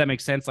 does that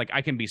make sense? Like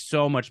I can be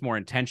so much more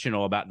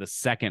intentional about the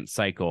second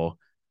cycle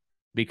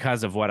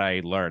because of what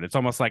I learned. It's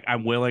almost like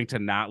I'm willing to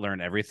not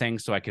learn everything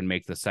so I can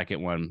make the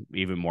second one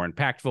even more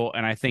impactful.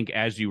 And I think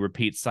as you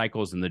repeat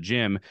cycles in the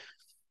gym,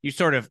 you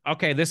sort of,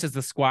 okay, this is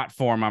the squat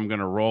form I'm going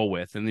to roll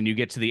with. And then you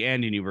get to the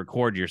end and you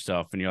record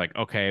yourself and you're like,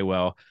 okay,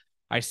 well,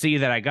 I see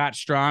that I got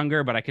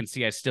stronger, but I can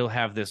see I still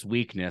have this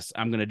weakness.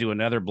 I'm going to do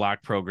another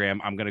block program.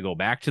 I'm going to go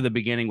back to the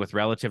beginning with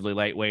relatively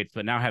light weights,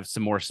 but now have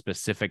some more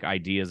specific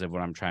ideas of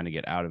what I'm trying to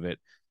get out of it,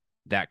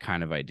 that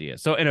kind of idea.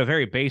 So in a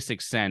very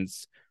basic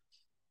sense,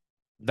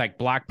 like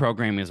block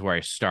programming is where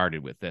I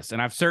started with this.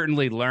 And I've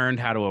certainly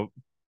learned how to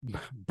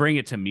bring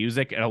it to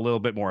music a little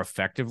bit more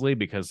effectively,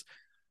 because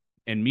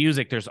in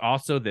music, there's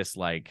also this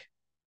like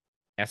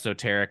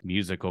esoteric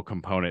musical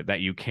component that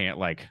you can't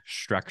like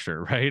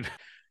structure, right?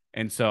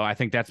 And so I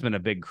think that's been a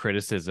big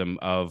criticism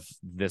of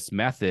this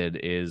method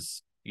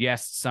is,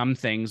 yes, some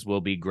things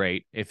will be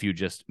great if you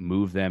just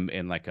move them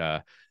in like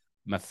a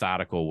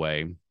methodical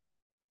way.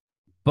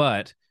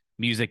 But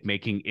music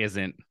making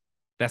isn't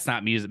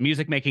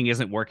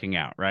working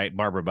out, right?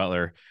 Barbara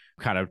Butler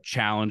kind of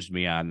challenged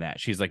me on that.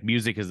 She's like,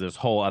 music is this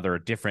whole other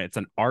different, it's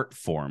an art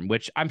form,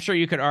 which I'm sure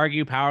you could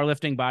argue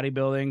powerlifting,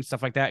 bodybuilding,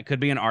 stuff like that could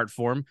be an art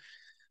form.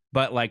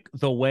 But like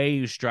the way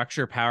you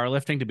structure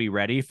powerlifting to be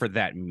ready for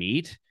that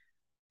meet,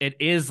 it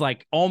is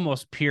like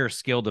almost pure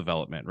skill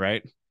development,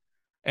 right?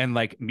 And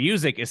like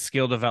music is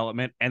skill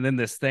development. And then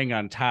this thing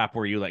on top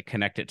where you like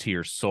connect it to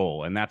your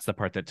soul. And that's the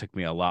part that took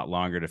me a lot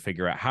longer to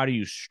figure out. How do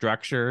you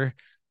structure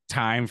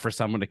time for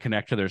someone to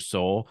connect to their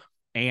soul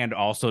and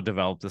also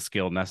develop the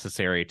skill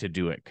necessary to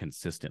do it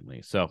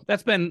consistently? So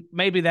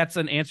maybe that's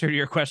an answer to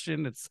your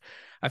question.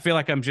 I feel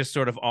like I'm just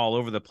sort of all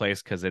over the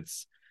place because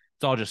it's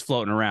all just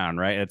floating around,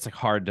 right? It's like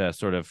hard to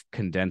sort of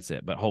condense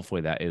it, but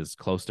hopefully that is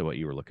close to what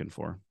you were looking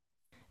for.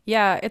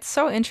 Yeah, it's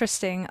so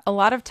interesting. A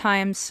lot of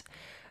times,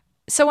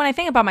 so when I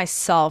think about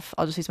myself,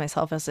 I'll just use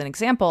myself as an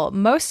example.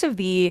 Most of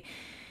the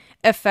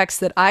effects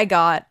that I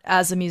got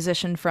as a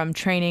musician from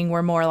training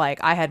were more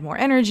like I had more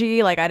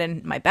energy, like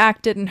my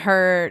back didn't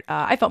hurt,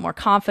 I felt more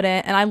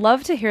confident. And I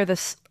love to hear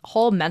this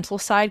whole mental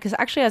side because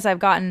actually, as I've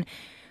gotten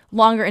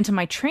longer into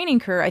my training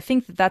career, I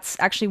think that's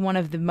actually one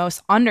of the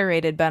most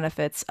underrated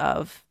benefits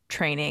of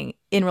training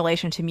in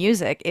relation to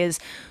music is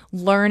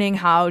learning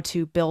how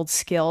to build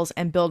skills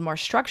and build more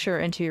structure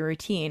into your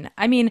routine.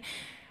 I mean,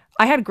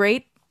 I had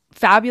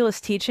fabulous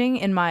teaching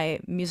in my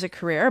music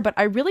career, but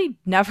I really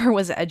never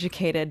was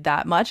educated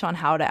that much on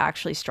how to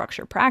actually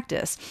structure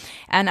practice.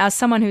 And as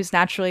someone who's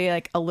naturally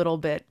like a little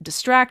bit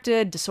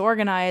distracted,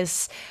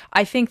 disorganized,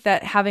 I think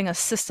that having a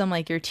system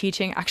like you're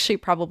teaching actually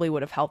probably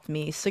would have helped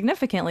me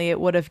significantly. It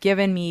would have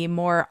given me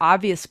more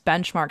obvious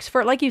benchmarks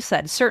for, like you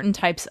said, certain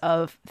types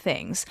of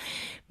things,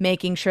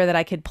 making sure that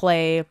I could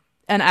play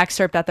an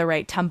excerpt at the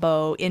right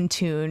tempo, in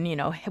tune,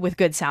 with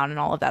good sound and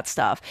all of that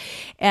stuff.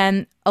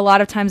 And a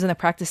lot of times in the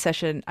practice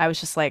session, I was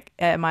just like,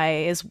 am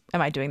I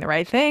doing the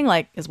right thing?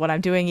 Like, is what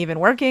I'm doing even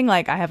working?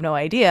 Like, I have no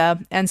idea.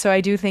 And so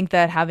I do think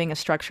that having a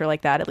structure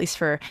like that, at least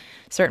for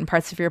certain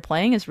parts of your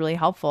playing, is really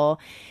helpful.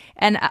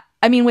 And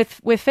I mean,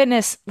 with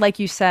fitness, like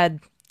you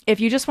said, if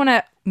you just want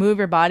to move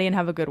your body and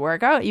have a good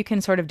workout, you can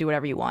sort of do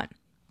whatever you want.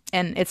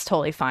 And it's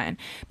totally fine.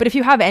 But if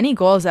you have any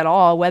goals at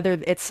all, whether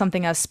it's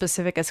something as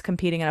specific as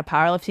competing in a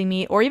powerlifting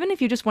meet, or even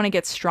if you just want to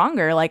get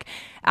stronger, like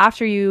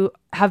after you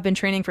have been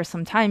training for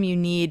some time, you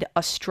need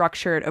a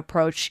structured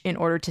approach in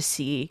order to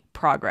see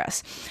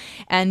progress.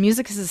 And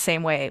music is the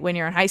same way. When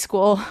you're in high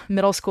school,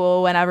 middle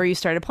school, whenever you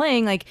started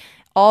playing, like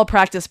all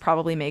practice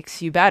probably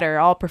makes you better.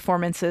 All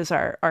performances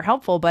are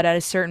helpful. But at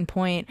a certain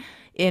point,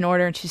 in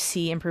order to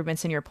see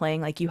improvements in your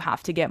playing, like you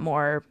have to get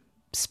more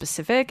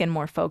specific and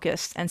more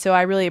focused. And so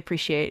I really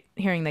appreciate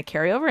hearing the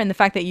carryover and the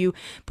fact that you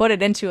put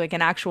it into like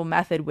an actual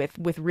method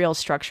with real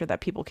structure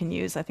that people can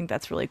use. I think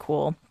that's really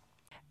cool.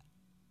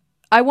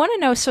 I want to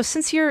know, so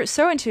since you're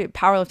so into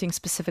powerlifting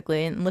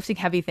specifically and lifting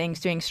heavy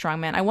things, doing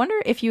strongman, I wonder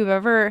if you've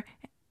ever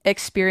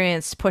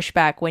experienced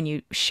pushback when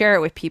you share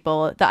it with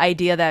people, the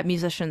idea that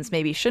musicians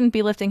maybe shouldn't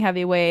be lifting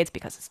heavy weights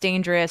because it's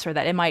dangerous or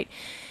that it might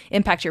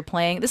impact your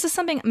playing. This is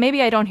something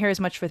maybe I don't hear as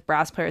much with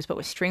brass players, but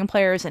with string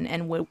players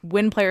and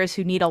wind players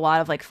who need a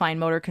lot of like fine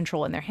motor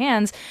control in their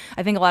hands.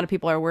 I think a lot of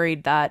people are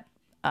worried that,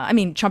 I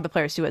mean, trumpet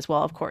players do as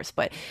well, of course,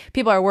 but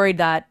people are worried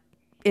that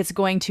it's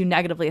going to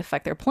negatively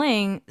affect their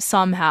playing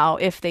somehow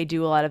if they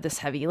do a lot of this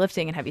heavy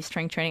lifting and heavy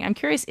strength training. I'm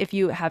curious if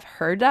you have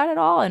heard that at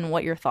all and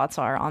what your thoughts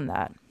are on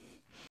that.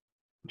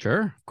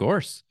 Sure, of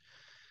course.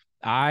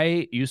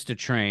 I used to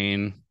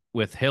train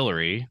with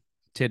Hillary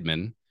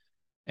Tidman,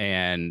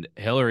 and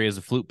Hillary is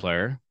a flute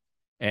player,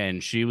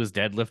 and she was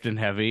deadlifting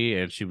heavy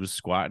and she was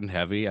squatting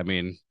heavy. I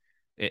mean,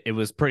 it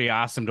was pretty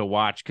awesome to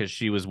watch because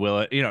she was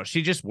willing,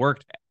 she just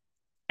worked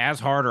as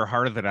hard or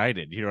harder than I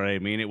did. You know what I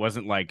mean? It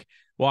wasn't like,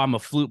 well, I'm a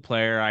flute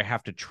player, I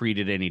have to treat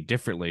it any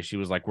differently. She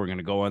was like, we're going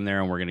to go in there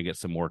and we're going to get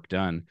some work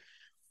done.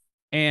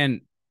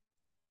 And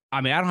I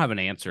mean, I don't have an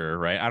answer,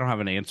 right? I don't have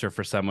an answer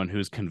for someone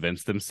who's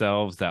convinced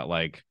themselves that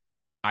like,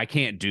 I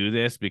can't do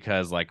this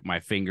because like my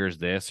finger's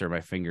this or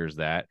my finger's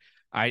that.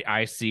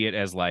 I see it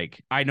as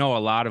like, I know a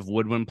lot of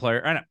woodwind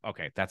players.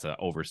 Okay, that's an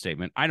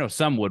overstatement. I know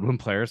some woodwind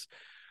players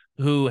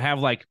who have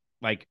like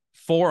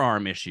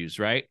forearm issues,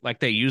 right? Like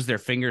they use their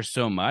fingers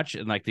so much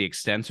and like the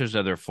extensors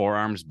of their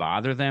forearms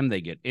bother them.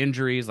 They get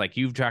injuries like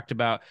you've talked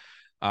about.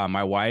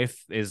 My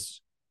wife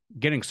is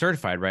getting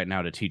certified right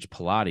now to teach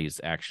Pilates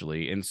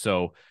actually. And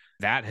so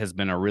that has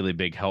been a really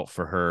big help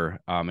for her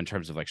in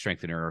terms of like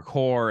strengthening her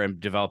core and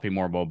developing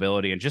more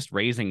mobility and just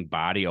raising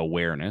body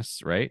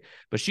awareness, right?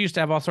 But she used to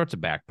have all sorts of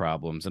back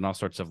problems and all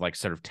sorts of like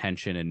sort of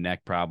tension and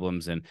neck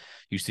problems. And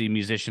you see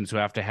musicians who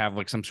have to have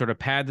like some sort of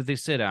pad that they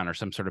sit on or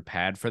some sort of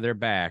pad for their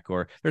back,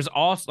 or there's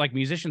all like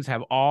musicians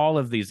have all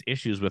of these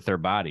issues with their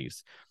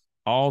bodies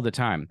all the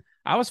time.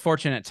 I was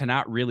fortunate to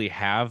not really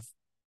have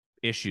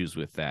issues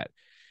with that.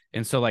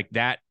 And so like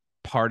that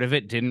part of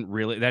it didn't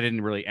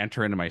really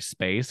enter into my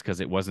space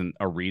because it wasn't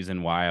a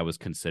reason why I was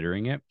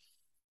considering it.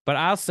 But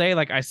I'll say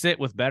like I sit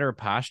with better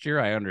posture.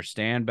 I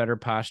understand better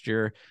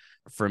posture.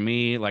 For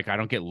me, like I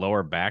don't get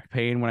lower back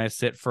pain when I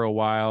sit for a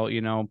while,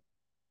 and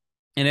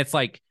it's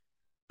like,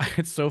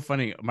 it's so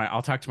funny.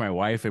 I'll talk to my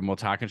wife and we'll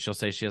talk and she'll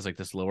say she has like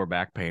this lower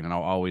back pain. And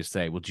I'll always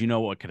say, well, do you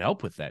know what could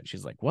help with that? And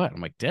she's like, what? I'm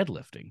like,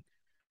 deadlifting,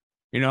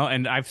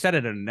 and I've said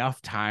it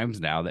enough times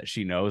now that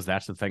she knows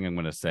that's the thing I'm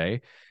going to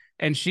say.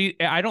 And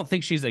I don't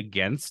think she's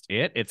against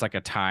it. It's like a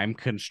time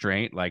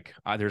constraint. Like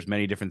there's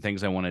many different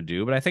things I want to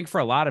do. But I think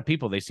for a lot of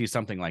people, they see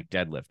something like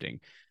deadlifting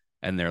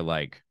and they're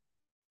like,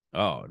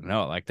 oh,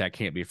 no, like that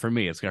can't be for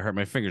me. It's going to hurt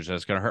my fingers.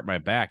 It's going to hurt my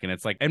back. And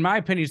it's like, in my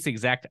opinion, it's the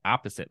exact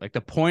opposite. Like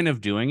the point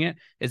of doing it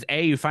is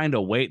you find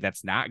a weight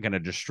that's not going to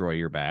destroy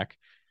your back,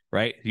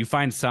 right? You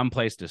find some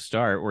place to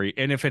start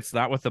and if it's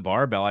not with the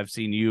barbell, I've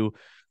seen you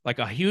like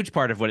a huge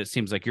part of what it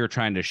seems like you're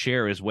trying to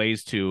share is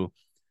ways to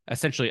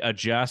essentially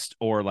adjust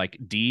or like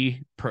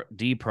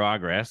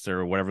progress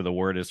or whatever the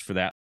word is for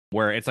that,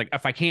 where it's like,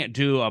 if I can't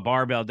do a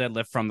barbell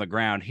deadlift from the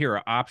ground, here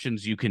are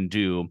options you can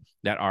do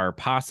that are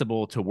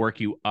possible to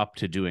work you up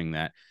to doing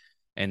that.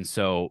 And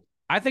so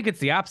I think it's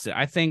the opposite.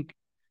 I think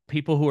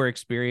people who are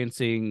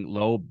experiencing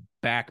low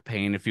back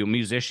pain, if you're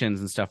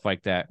musicians and stuff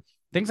like that,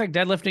 things like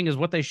deadlifting is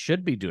what they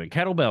should be doing.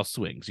 Kettlebell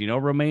swings,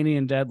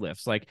 Romanian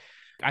deadlifts, like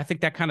I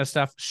think that kind of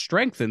stuff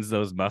strengthens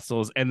those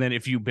muscles. And then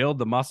if you build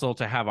the muscle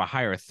to have a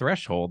higher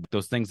threshold,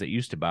 those things that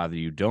used to bother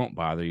you don't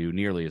bother you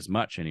nearly as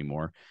much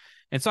anymore.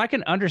 And so I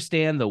can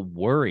understand the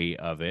worry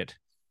of it,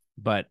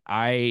 but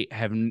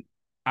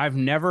I've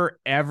never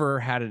ever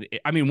had it.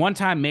 I mean, one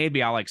time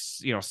maybe I'll like,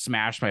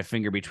 smash my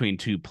finger between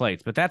two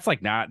plates, but that's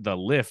like not the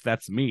lift.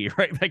 That's me,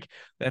 right? Like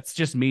that's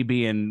just me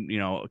being,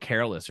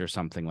 careless or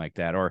something like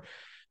that or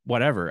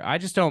whatever. I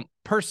just don't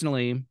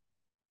personally,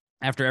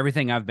 after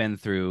everything I've been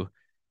through,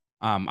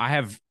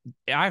 I've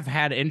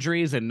had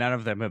injuries and none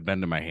of them have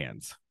been to my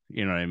hands,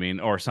 you know what I mean?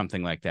 Or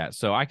something like that.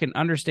 So I can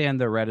understand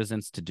the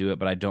reticence to do it,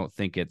 but I don't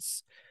think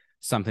it's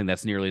something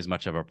that's nearly as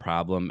much of a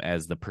problem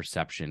as the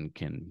perception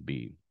can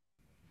be.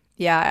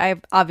 Yeah,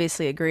 I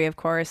obviously agree, of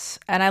course.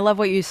 And I love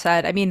what you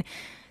said. I mean,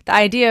 the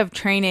idea of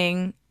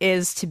training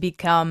is to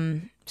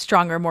become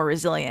stronger, more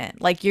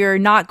resilient. Like you're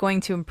not going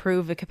to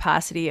improve the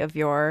capacity of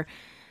your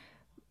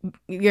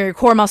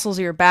core muscles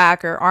or your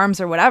back or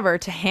arms or whatever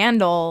to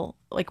handle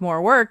like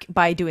more work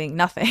by doing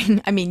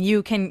nothing. I mean,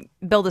 you can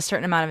build a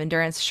certain amount of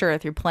endurance, sure,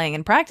 if you're playing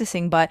and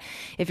practicing, but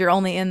if you're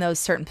only in those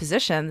certain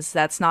positions,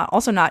 that's not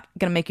going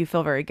to make you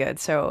feel very good.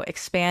 So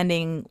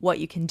expanding what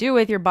you can do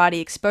with your body,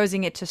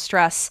 exposing it to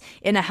stress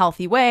in a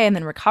healthy way, and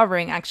then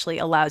recovering actually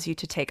allows you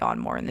to take on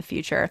more in the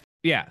future.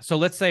 Yeah. So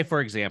let's say, for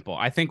example,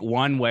 I think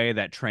one way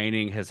that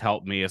training has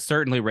helped me is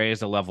certainly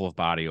raise a level of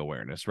body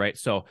awareness, right?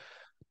 So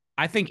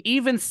I think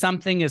even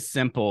something as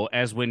simple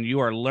as when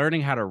you are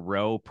learning how to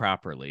row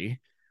properly,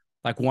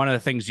 like one of the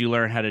things you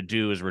learn how to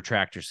do is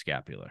retract your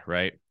scapula,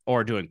 right?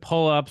 Or doing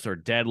pull-ups or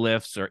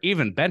deadlifts or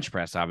even bench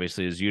press,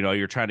 obviously, is,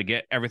 you're trying to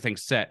get everything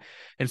set.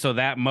 And so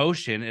that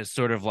motion is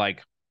sort of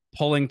like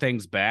pulling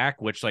things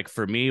back, which like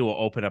for me will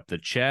open up the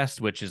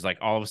chest, which is like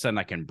all of a sudden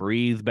I can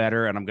breathe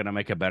better and I'm going to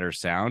make a better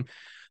sound.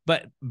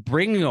 But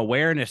bringing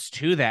awareness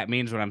to that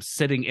means when I'm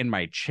sitting in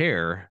my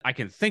chair, I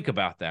can think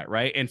about that,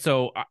 right? And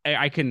so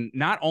I can,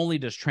 not only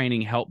does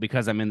training help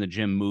because I'm in the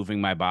gym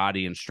moving my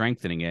body and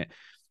strengthening it,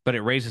 but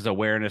it raises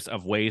awareness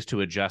of ways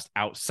to adjust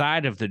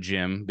outside of the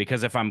gym.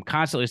 Because if I'm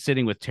constantly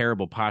sitting with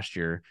terrible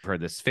posture for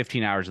this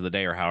 15 hours of the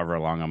day or however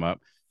long I'm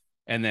up,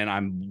 and then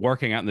I'm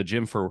working out in the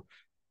gym for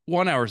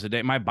 1 hour a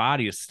day, my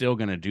body is still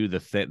going to do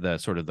the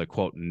sort of the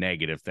quote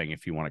negative thing,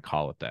 if you want to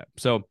call it that.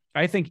 So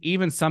I think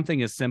even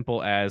something as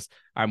simple as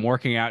I'm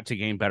working out to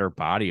gain better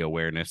body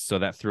awareness so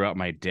that throughout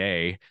my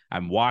day,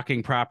 I'm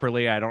walking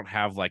properly. I don't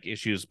have like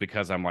issues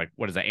because I'm like,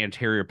 what is that,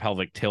 anterior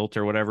pelvic tilt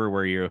or whatever,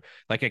 where you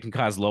like, it can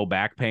cause low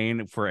back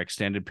pain for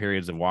extended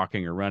periods of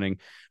walking or running,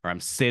 or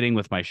I'm sitting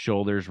with my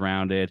shoulders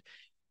rounded.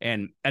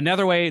 And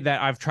another way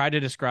that I've tried to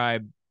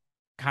describe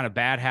kind of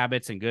bad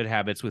habits and good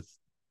habits with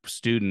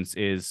students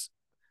is,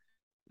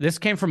 this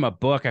came from a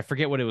book. I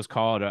forget what it was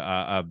called.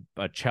 A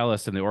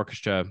cellist in the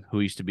orchestra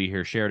who used to be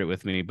here shared it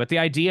with me. But the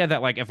idea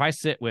that like if I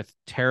sit with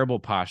terrible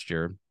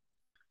posture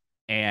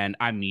and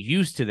I'm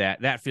used to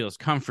that, that feels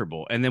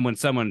comfortable. And then when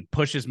someone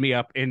pushes me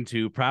up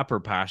into proper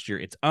posture,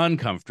 it's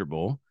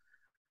uncomfortable.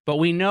 But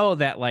we know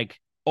that like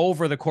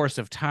over the course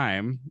of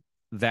time,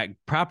 that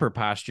proper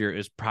posture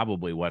is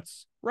probably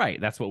what's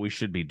right. That's what we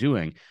should be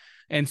doing.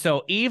 And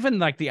so even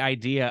like the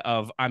idea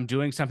of I'm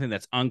doing something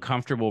that's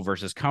uncomfortable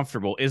versus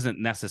comfortable isn't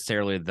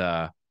necessarily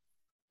the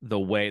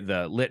way,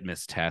 the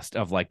litmus test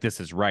of like this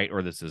is right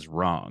or this is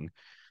wrong.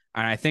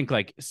 And I think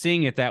like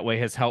seeing it that way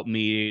has helped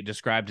me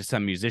describe to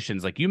some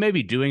musicians, like you may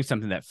be doing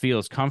something that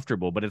feels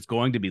comfortable, but it's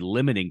going to be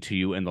limiting to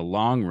you in the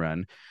long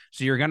run.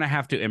 So you're going to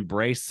have to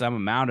embrace some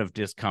amount of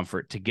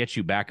discomfort to get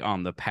you back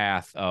on the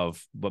path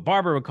of what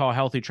Barbara would call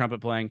healthy trumpet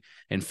playing.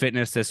 In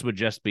fitness, this would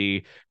just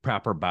be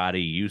proper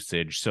body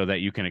usage so that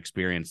you can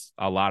experience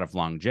a lot of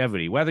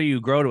longevity. Whether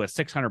you grow to a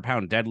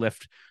 600-pound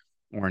deadlift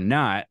or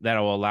not,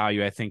 that'll allow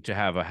you, I think, to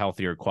have a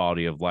healthier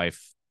quality of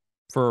life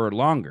for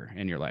longer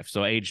in your life.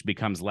 So age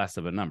becomes less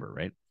of a number,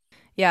 right?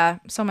 Yeah,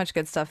 so much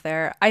good stuff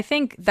there. I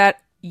think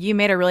that you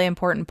made a really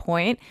important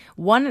point.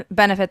 One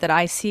benefit that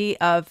I see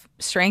of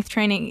strength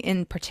training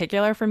in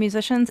particular for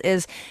musicians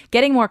is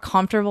getting more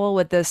comfortable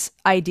with this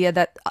idea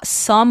that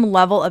some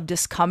level of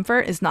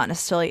discomfort is not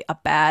necessarily a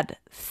bad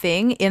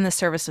thing in the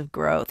service of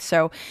growth.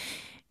 So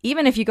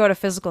even if you go to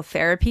physical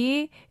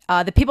therapy,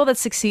 the people that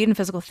succeed in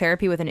physical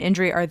therapy with an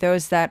injury are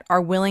those that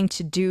are willing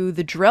to do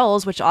the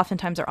drills, which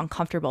oftentimes are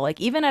uncomfortable. Like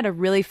even at a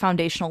really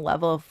foundational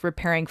level of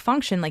repairing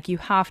function, like you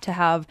have to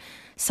have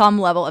some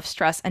level of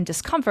stress and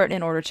discomfort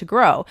in order to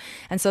grow.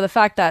 And so the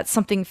fact that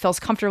something feels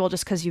comfortable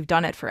just because you've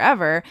done it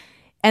forever,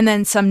 and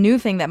then some new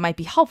thing that might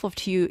be helpful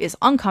to you is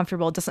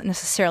uncomfortable, doesn't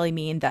necessarily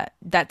mean that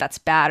that's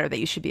bad or that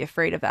you should be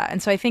afraid of that.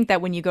 And so I think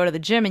that when you go to the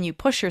gym and you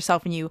push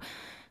yourself and you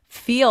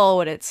feel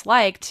what it's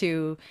like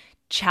to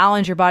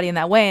challenge your body in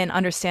that way and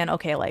understand,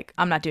 okay, like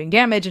I'm not doing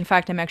damage. In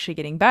fact, I'm actually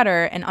getting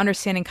better, and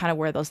understanding kind of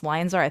where those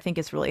lines are, I think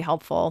is really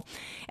helpful.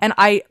 And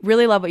I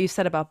really love what you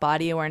said about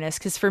body awareness,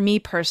 because for me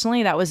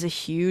personally, that was a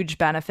huge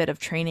benefit of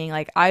training.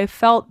 Like I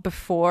felt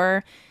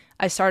before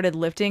I started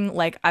lifting,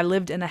 like I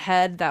lived in a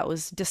head that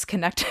was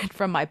disconnected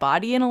from my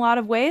body in a lot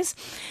of ways.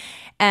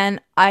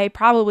 And I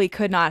probably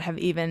could not have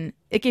even,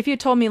 like, if you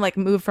told me like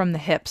move from the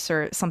hips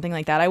or something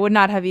like that, I would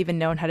not have even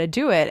known how to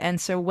do it.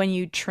 And so when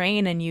you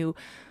train and you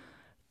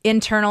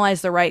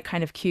internalize the right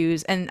kind of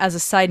cues, and as a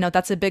side note,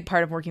 that's a big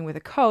part of working with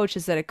a coach,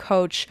 is that a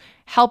coach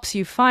helps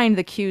you find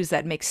the cues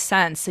that make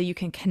sense so you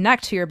can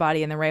connect to your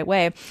body in the right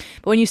way.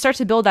 But when you start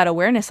to build that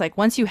awareness, like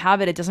once you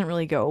have it, it doesn't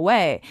really go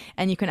away.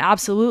 And you can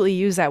absolutely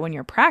use that when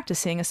you're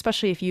practicing,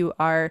 especially if you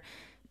are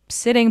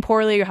sitting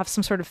poorly or have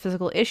some sort of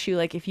physical issue.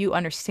 Like if you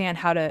understand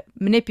how to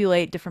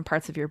manipulate different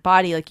parts of your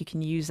body, like you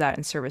can use that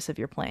in service of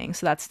your playing.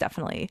 So that's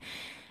definitely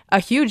a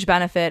huge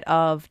benefit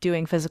of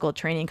doing physical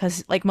training,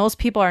 because like most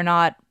people are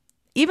not,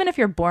 even if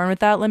you're born with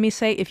that, let me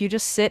say, if you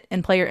just sit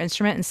and play your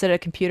instrument and sit at a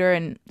computer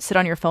and sit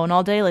on your phone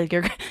all day, like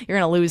you're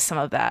going to lose some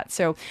of that.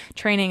 So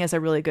training is a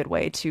really good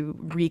way to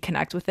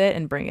reconnect with it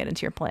and bring it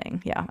into your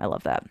playing. Yeah, I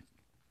love that.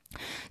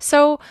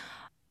 So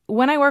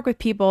when I work with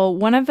people,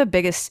 one of the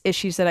biggest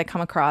issues that I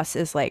come across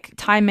is like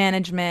time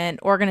management,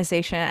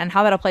 organization, and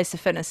how that applies to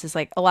fitness is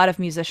like a lot of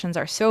musicians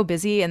are so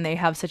busy and they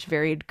have such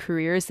varied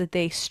careers that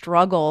they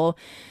struggle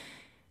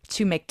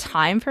to make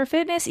time for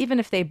fitness, even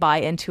if they buy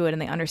into it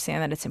and they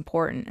understand that it's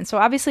important. And so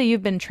obviously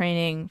you've been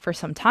training for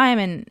some time.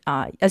 And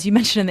as you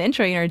mentioned in the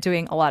intro, you're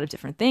doing a lot of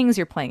different things.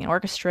 You're playing an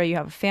orchestra, you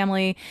have a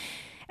family.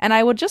 And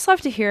I would just love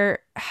to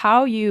hear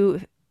how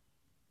you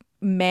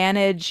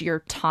manage your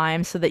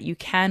time so that you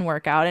can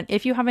work out. And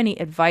if you have any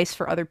advice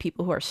for other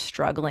people who are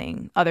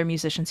struggling, other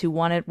musicians who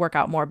want to work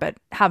out more, but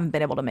haven't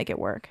been able to make it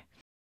work.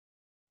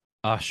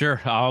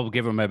 Sure. I'll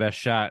give it my best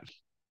shot.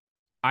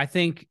 I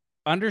think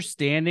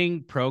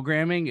understanding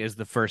programming is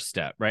the first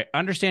step, right?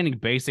 Understanding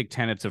basic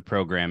tenets of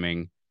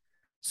programming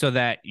so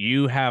that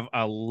you have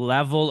a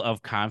level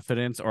of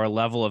confidence or a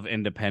level of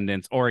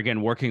independence, or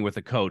again, working with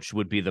a coach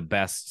would be the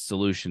best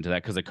solution to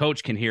that, because a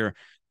coach can hear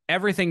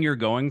everything you're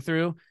going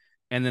through.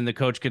 And then the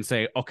coach can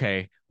say,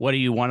 okay, what do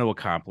you want to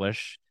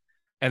accomplish?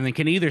 And then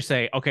can either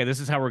say, okay, this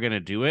is how we're going to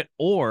do it.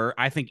 Or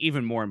I think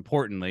even more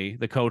importantly,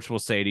 the coach will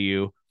say to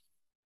you,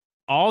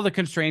 all the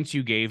constraints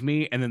you gave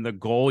me and then the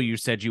goal you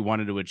said you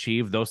wanted to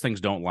achieve, those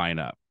things don't line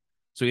up.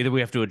 So either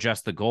we have to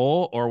adjust the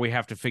goal or we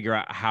have to figure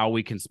out how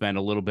we can spend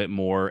a little bit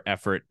more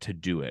effort to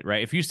do it,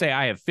 right? If you say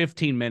I have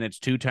 15 minutes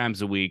 2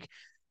 times a week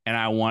and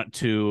I want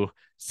to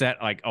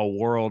set like a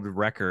world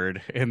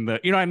record in the,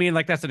 you know what I mean?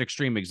 Like that's an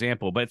extreme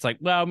example, but it's like,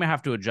 well, I'm going to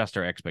have to adjust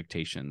our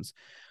expectations.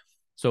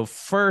 So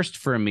first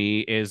for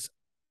me is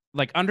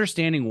like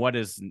understanding what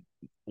is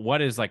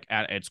like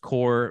at its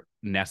core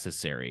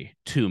necessary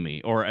to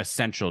me or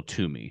essential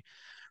to me,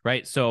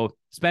 right? So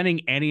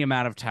spending any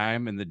amount of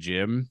time in the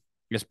gym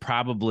is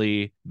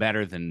probably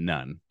better than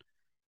none.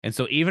 And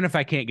so even if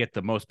I can't get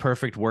the most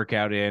perfect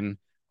workout in,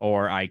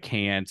 or I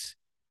can't,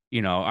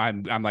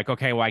 I'm like,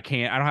 okay, well, I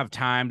don't have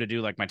time to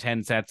do like my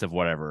 10 sets of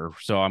whatever.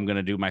 So I'm going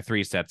to do my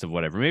 3 sets of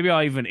whatever. Maybe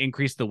I'll even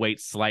increase the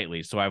weight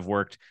slightly. So I've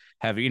worked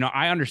heavy,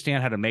 I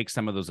understand how to make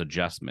some of those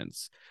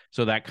adjustments.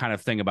 So that kind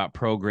of thing about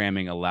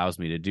programming allows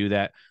me to do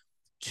that.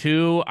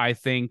 Two, I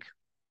think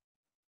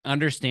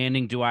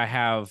understanding, do I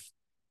have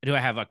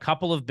a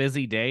couple of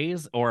busy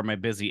days or am I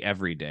busy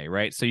every day,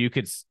 right? So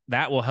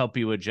that will help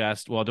you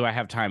adjust. Well, do I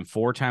have time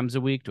 4 times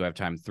a week? Do I have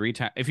time 3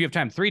 times? If you have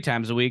time 3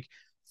 times a week,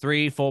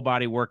 3 full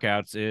body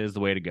workouts is the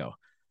way to go.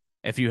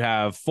 If you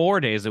have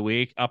 4 days a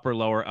week, upper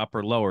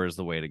lower is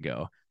the way to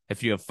go.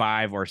 If you have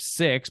 5 or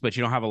 6, but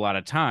you don't have a lot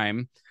of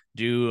time,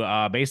 do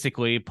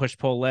basically push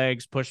pull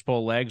legs,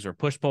 or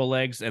push pull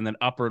legs, and then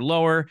upper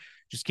lower.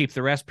 Just keep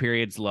the rest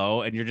periods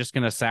low, and you're just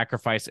going to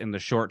sacrifice in the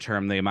short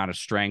term the amount of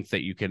strength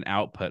that you can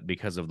output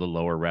because of the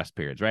lower rest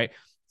periods, right?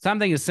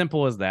 Something as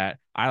simple as that.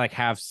 I like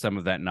have some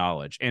of that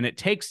knowledge, and it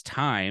takes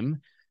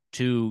time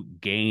to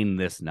gain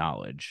this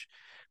knowledge,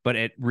 but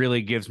it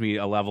really gives me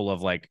a level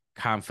of like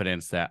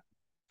confidence that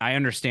I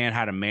understand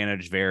how to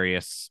manage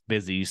various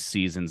busy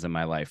seasons in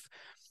my life.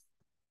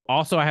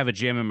 Also, I have a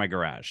gym in my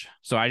garage,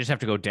 so I just have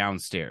to go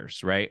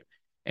downstairs, right?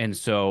 And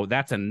so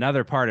that's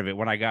another part of it.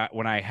 When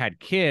I had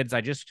kids,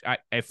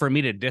 for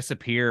me to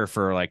disappear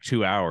for like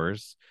 2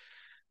 hours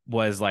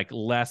was like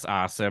less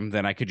awesome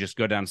than I could just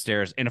go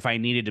downstairs. And if I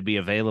needed to be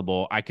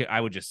available, I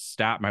would just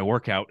stop my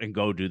workout and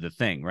go do the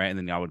thing, right? And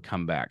then I would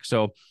come back.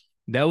 So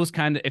those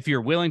kind of, if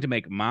you're willing to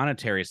make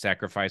monetary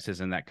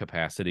sacrifices in that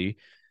capacity,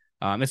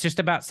 it's just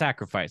about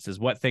sacrifices.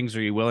 What things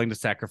are you willing to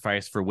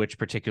sacrifice for which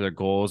particular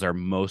goals are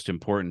most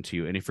important to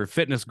you? And if your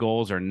fitness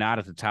goals are not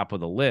at the top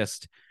of the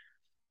list,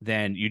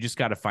 then you just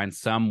got to find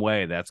some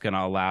way that's going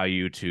to allow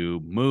you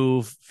to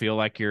move, feel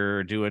like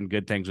you're doing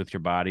good things with your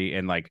body.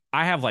 And like,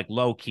 I have like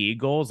low key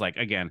goals. Like,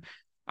 again,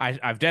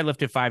 I've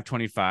deadlifted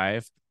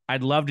 525.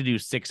 I'd love to do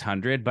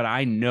 600, but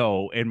I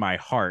know in my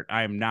heart,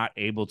 I am not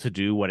able to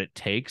do what it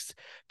takes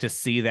to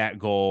see that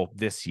goal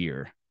this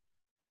year.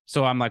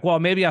 So I'm like, well,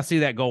 maybe I'll see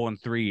that goal in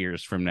 3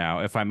 years from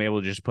now if I'm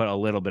able to just put a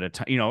little bit of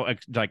time,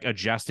 like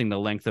adjusting the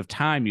length of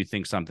time you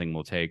think something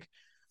will take.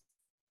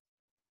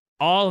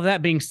 All of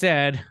that being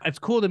said, it's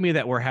cool to me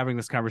that we're having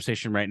this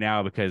conversation right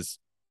now, because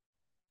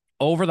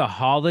over the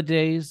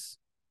holidays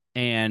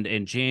and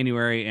in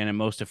January and in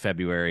most of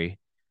February,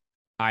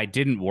 I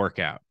didn't work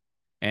out.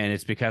 And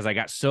it's because I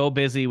got so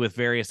busy with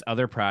various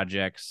other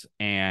projects,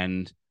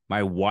 and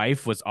my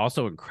wife was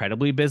also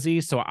incredibly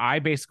busy. So I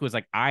basically was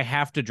like, I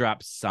have to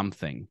drop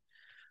something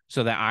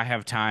so that I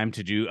have time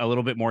to do a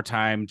little bit more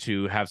time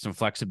to have some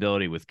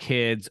flexibility with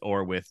kids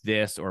or with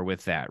this or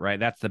with that, right?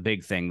 That's the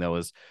big thing, though,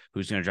 is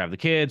who's going to drive the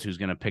kids, who's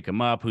going to pick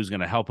them up, who's going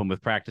to help them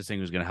with practicing,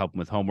 who's going to help them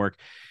with homework.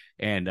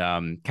 And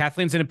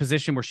Kathleen's in a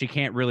position where she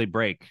can't really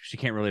break. She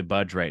can't really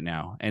budge right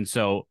now. And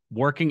so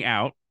working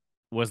out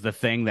was the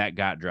thing that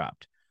got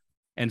dropped.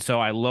 And so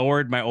I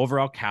lowered my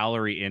overall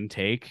calorie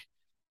intake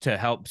to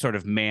help sort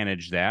of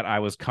manage that. I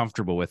was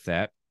comfortable with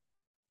that.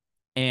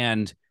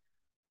 And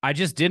I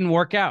just didn't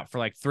work out for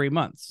like 3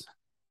 months,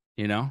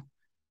 and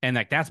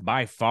like that's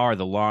by far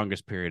the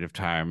longest period of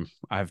time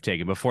I've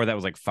taken. Before that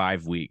was like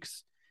 5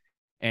 weeks.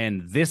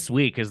 And this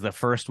week is the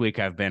first week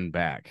I've been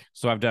back.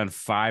 So I've done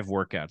 5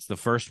 workouts. The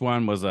first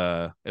one was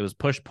it was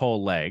push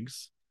pull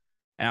legs,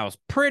 and I was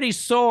pretty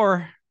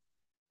sore.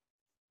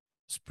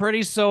 It's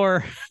pretty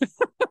sore.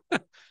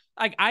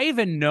 Like I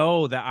even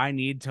know that I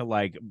need to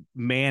like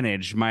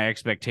manage my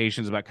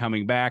expectations about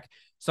coming back.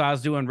 So I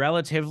was doing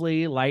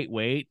relatively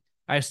lightweight.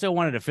 I still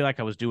wanted to feel like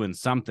I was doing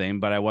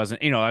something, but I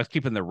wasn't, I was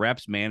keeping the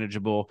reps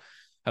manageable.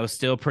 I was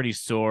still pretty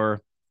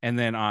sore. And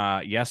then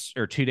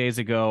 2 days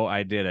ago,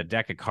 I did a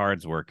deck of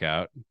cards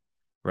workout,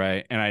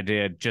 right? And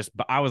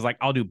I was like,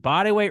 I'll do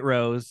body weight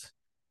rows,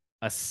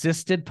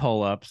 assisted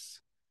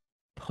pull-ups,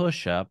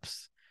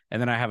 push-ups,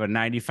 and then I have a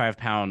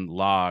 95-pound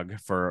log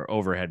for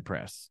overhead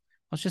press.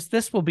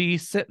 This will be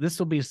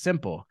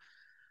simple.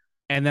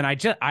 And then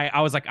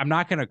I was like, I'm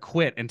not going to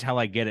quit until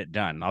I get it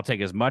done. I'll take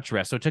as much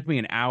rest. So it took me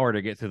an hour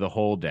to get through the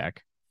whole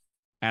deck.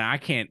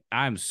 And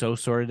I'm so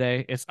sore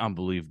today. It's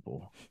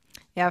unbelievable.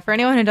 Yeah, for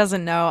anyone who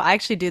doesn't know, I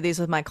actually do these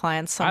with my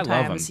clients I love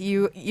sometimes.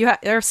 them.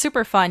 They're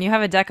super fun. You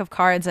have a deck of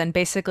cards, and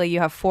basically you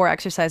have four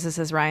exercises,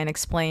 as Ryan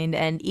explained,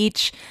 and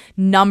each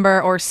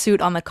number or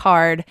suit on the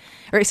card,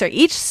 or sorry,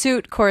 each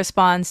suit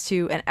corresponds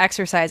to an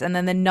exercise, and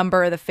then the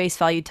number or the face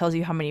value tells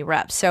you how many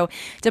reps. So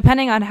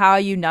depending on how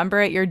you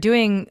number it, you're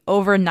doing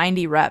over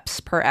 90 reps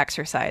per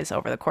exercise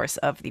over the course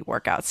of the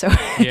workout. So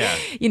Yeah.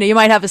 you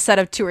might have a set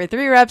of 2 or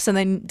 3 reps, and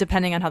then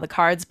depending on how the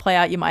cards play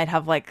out, you might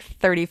have like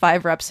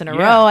 35 reps in a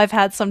row. I've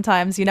had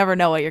sometimes. You never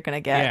know what you're going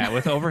to get. Yeah,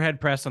 with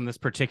overhead press on this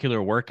particular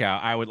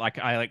workout,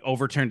 I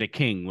overturned a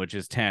king, which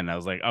is 10. I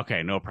was like,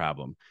 okay, no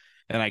problem.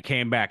 And I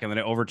came back and then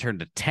I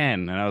overturned to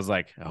 10 and I was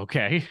like,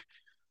 okay.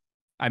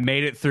 I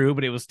made it through,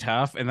 but it was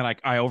tough. And then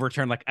I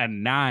overturned like a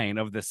 9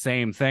 of the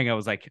same thing. I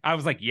was like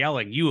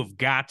yelling, you have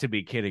got to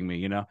be kidding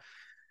me,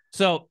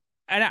 So,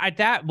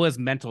 that was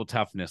mental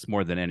toughness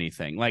more than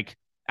anything. Like,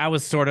 I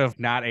was sort of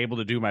not able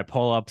to do my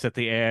pull-ups at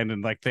the end,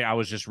 and I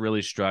was just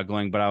really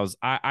struggling. But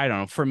I don't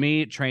know. For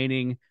me,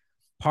 training,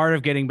 part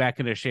of getting back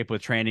into shape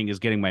with training is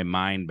getting my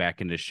mind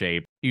back into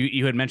shape.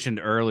 You had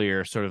mentioned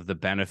earlier sort of the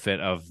benefit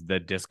of the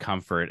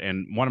discomfort.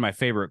 And one of my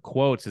favorite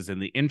quotes is in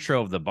the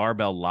intro of the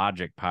Barbell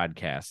Logic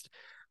podcast,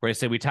 where I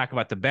say we talk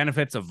about the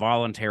benefits of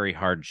voluntary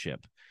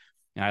hardship.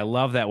 And I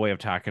love that way of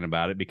talking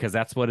about it because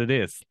that's what it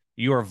is.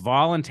 You are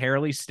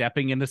voluntarily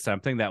stepping into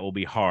something that will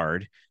be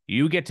hard.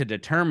 You get to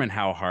determine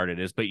how hard it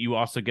is, but you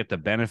also get the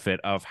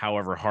benefit of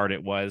however hard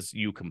it was,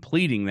 you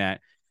completing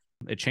that.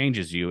 It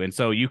changes you. And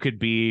so you could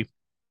be,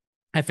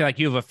 I feel like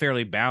you have a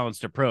fairly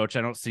balanced approach.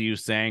 I don't see you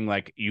saying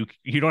like you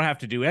don't have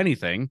to do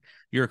anything.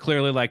 You're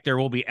clearly like there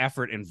will be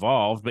effort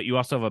involved, but you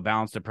also have a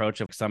balanced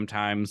approach of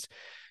sometimes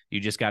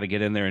you just got to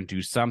get in there and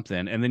do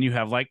something. And then you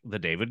have like the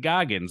David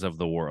Goggins of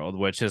the world,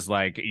 which is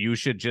like you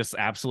should just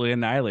absolutely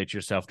annihilate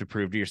yourself to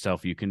prove to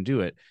yourself you can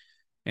do it.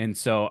 And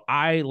so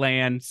I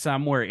land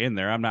somewhere in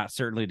there. I'm not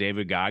certainly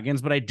David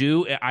Goggins, but I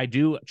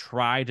do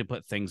try to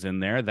put things in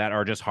there that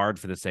are just hard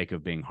for the sake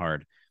of being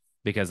hard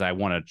because I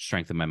want to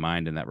strengthen my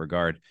mind in that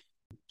regard.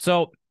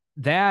 So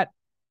that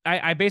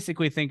I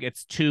basically think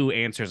it's 2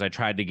 answers I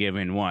tried to give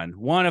in one.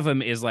 One of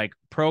them is like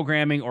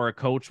programming or a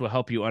coach will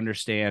help you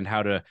understand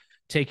how to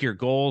take your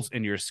goals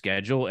and your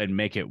schedule and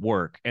make it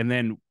work. And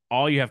then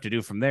all you have to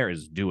do from there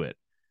is do it.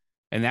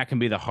 And that can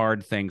be the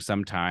hard thing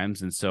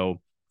sometimes. And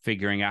so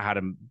figuring out how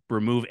to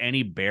remove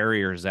any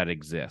barriers that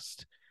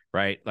exist,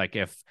 right? Like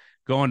if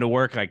going to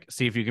work, like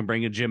see if you can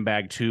bring a gym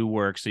bag to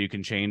work so you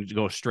can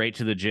go straight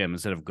to the gym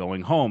instead of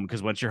going home.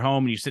 Because once you're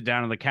home and you sit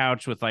down on the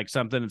couch with like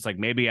something, it's like,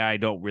 maybe I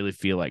don't really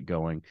feel like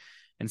going.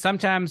 And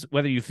sometimes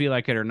whether you feel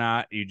like it or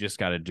not, you just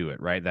got to do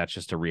it, right? That's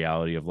just a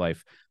reality of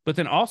life. But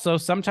then also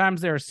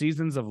sometimes there are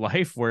seasons of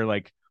life where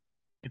like,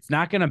 it's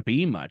not going to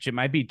be much. It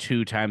might be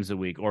 2 times a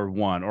week or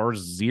 1 or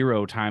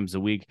 0 times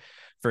a week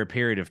for a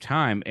period of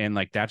time. And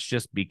like, that's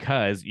just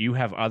because you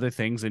have other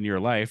things in your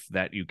life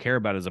that you care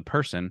about as a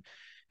person.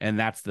 And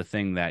that's the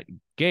thing that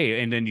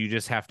and then you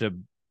just have to,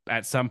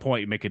 at some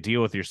point, make a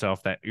deal with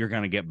yourself that you're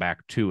going to get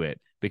back to it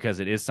because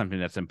it is something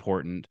that's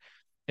important.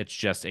 It's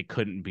just, it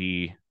couldn't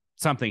be,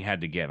 something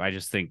had to give.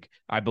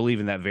 I believe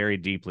in that very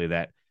deeply,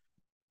 that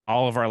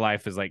all of our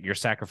life is like you're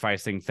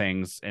sacrificing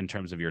things in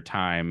terms of your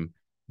time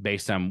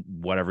based on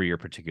whatever your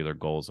particular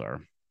goals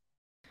are.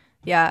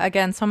 Yeah,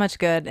 again, so much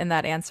good in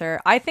that answer.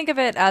 I think of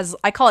it as,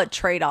 I call it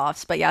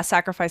trade-offs, but yeah,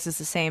 sacrifice is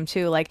the same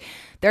too. Like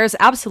there's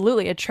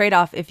absolutely a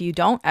trade-off if you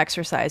don't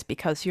exercise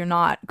because you're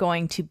not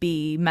going to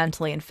be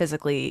mentally and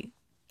physically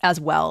as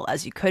well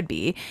as you could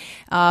be.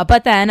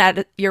 But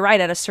then you're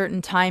right, at a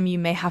certain time, you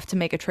may have to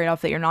make a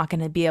trade-off that you're not going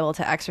to be able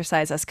to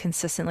exercise as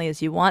consistently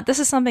as you want. This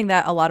is something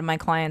that a lot of my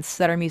clients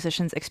that are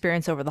musicians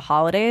experience over the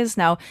holidays.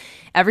 Now,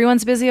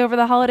 everyone's busy over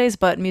the holidays,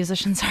 but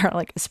musicians are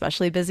like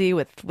especially busy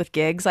with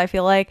gigs, I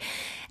feel like.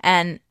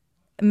 And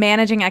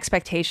managing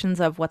expectations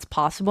of what's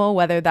possible,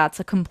 whether that's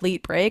a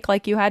complete break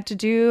like you had to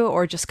do,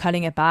 or just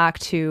cutting it back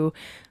to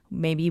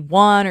maybe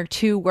 1 or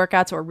 2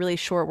 workouts or really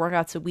short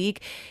workouts a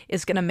week,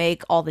 is going to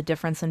make all the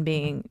difference in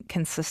being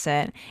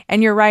consistent.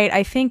 And you're right.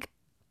 I think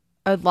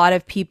a lot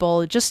of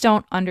people just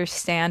don't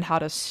understand how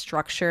to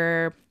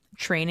structure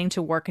training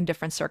to work in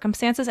different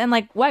circumstances. And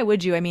like, why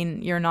would you? I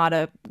mean, you're not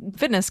a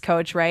fitness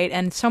coach, right?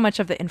 And so much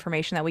of the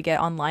information that we get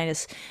online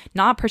is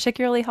not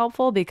particularly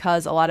helpful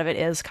because a lot of it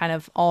is kind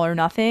of all or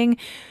nothing.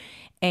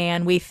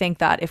 And we think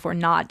that if we're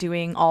not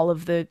doing all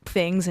of the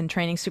things and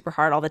training super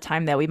hard all the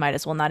time, that we might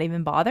as well not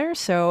even bother.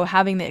 So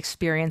having the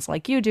experience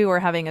like you do, or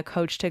having a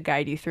coach to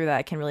guide you through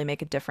that, can really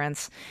make a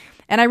difference.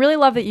 And I really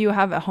love that you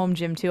have a home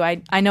gym too.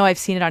 I know I've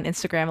seen it on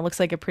Instagram. It looks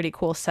like a pretty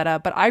cool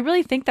setup, but I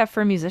really think that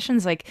for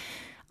musicians, like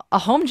a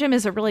home gym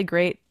is a really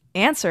great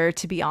answer,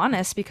 to be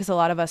honest, because a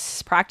lot of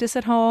us practice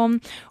at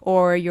home,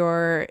 or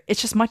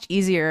it's just much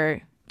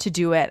easier to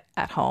do it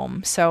at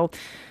home. So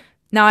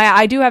Now,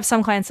 I do have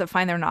some clients that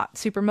find they're not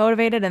super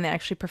motivated and they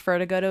actually prefer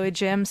to go to a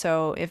gym.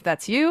 So if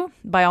that's you,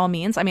 by all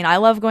means. I mean, I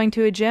love going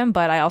to a gym,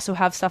 but I also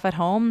have stuff at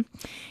home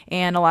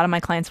and a lot of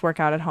my clients work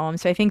out at home.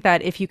 So I think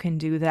that if you can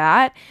do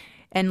that,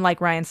 and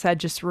like Ryan said,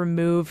 just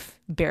remove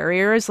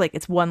barriers, like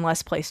it's one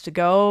less place to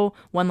go,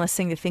 one less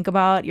thing to think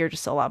about, you're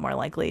just a lot more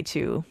likely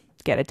to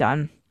get it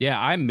done. Yeah,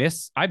 I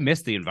miss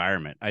the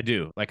environment. I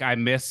do. Like I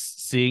miss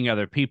seeing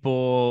other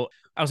people.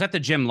 I was at the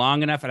gym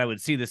long enough and I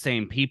would see the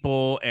same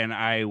people, and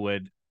I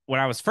would, when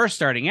I was first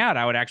starting out,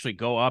 I would actually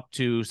go up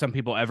to some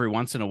people every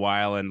once in a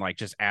while and like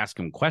just ask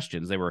them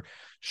questions. They were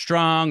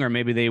strong or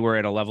maybe they were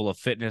at a level of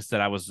fitness that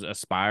I was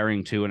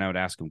aspiring to, and I would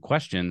ask them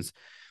questions.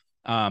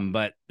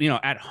 But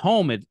at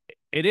home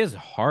it is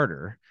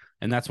harder.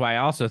 And that's why I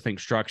also think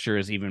structure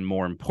is even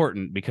more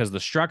important, because the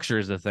structure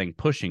is the thing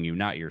pushing you,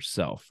 not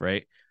yourself,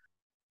 right?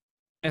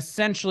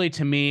 Essentially,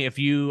 to me, if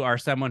you are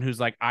someone who's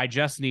like, I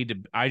just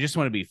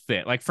want to be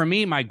fit. Like for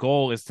me, my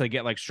goal is to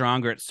get like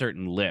stronger at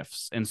certain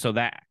lifts. And so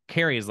that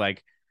carries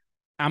like,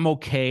 I'm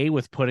okay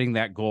with putting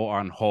that goal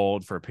on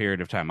hold for a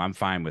period of time. I'm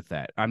fine with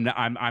that.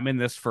 I'm in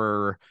this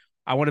for,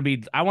 I want to be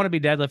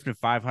deadlifting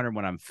 500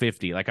 when I'm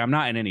 50. Like I'm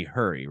not in any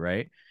hurry,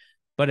 right?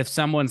 But if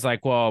someone's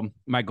like, well,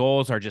 my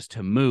goals are just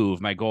to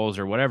move, my goals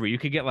or whatever, you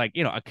could get like,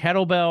 a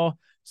kettlebell,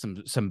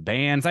 some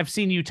bands. I've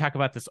seen you talk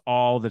about this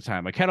all the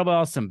time. A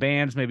kettlebell, some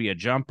bands, maybe a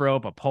jump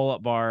rope, a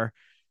pull-up bar.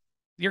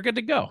 You're good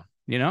to go.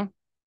 And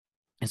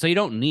so you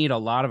don't need a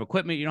lot of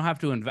equipment. You don't have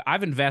to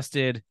I've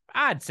invested,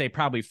 I'd say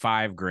probably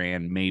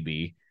 $5,000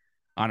 maybe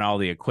on all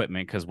the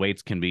equipment, because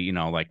weights can be,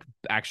 like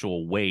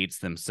actual weights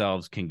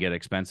themselves can get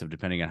expensive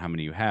depending on how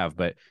many you have.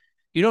 But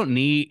you don't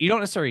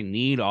necessarily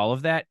need all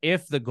of that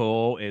if the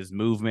goal is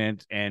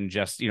movement and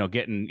just,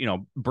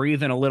 getting,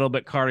 breathing a little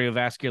bit,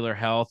 cardiovascular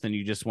health, and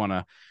you just want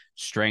to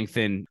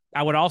strengthen.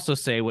 I would also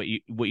say what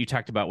you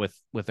talked about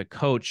with a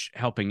coach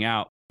helping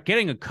out.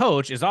 Getting a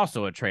coach is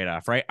also a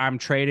trade-off, right? I'm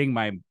trading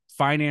my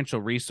financial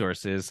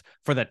resources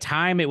for the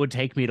time it would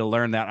take me to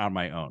learn that on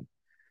my own,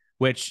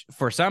 which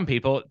for some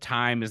people,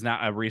 time is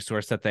not a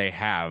resource that they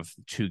have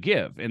to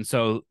give. And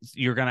so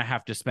you're going to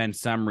have to spend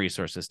some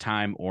resources,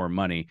 time or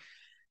money.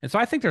 And so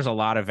I think there's a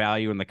lot of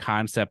value in the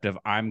concept of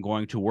I'm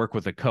going to work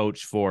with a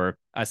coach for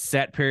a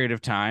set period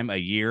of time, a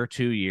year,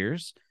 2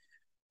 years,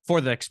 for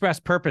the express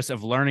purpose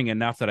of learning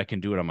enough that I can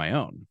do it on my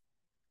own.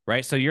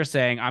 Right. So you're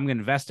saying I'm going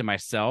to invest in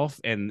myself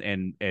and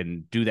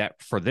do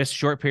that for this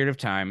short period of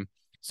time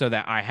so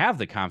that I have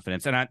the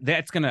confidence. And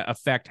that's going to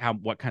affect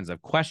what kinds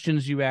of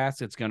questions you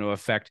ask. It's going to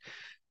affect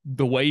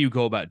the way you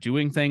go about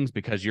doing things,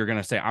 because you're going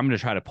to say, I'm going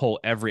to try to pull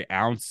every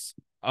ounce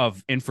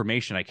of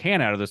information I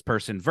can out of this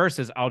person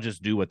versus I'll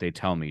just do what they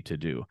tell me to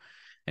do.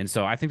 And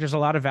so I think there's a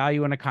lot of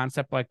value in a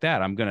concept like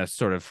that. I'm going to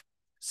sort of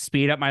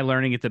speed up my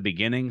learning at the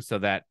beginning so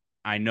that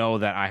I know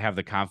that I have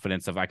the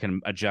confidence of I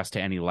can adjust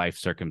to any life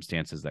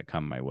circumstances that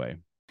come my way.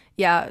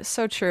 Yeah,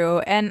 so true.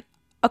 And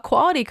a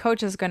quality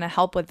coach is going to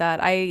help with that.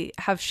 I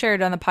have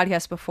shared on the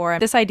podcast before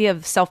this idea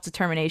of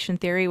self-determination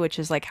theory, which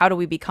is like, how do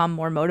we become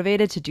more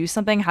motivated to do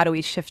something? How do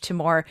we shift to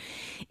more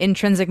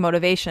intrinsic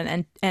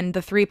motivation? And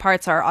the three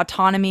parts are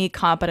autonomy,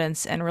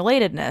 competence, and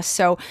relatedness.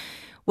 So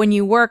when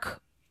you work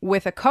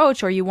with a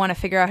coach or you want to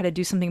figure out how to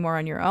do something more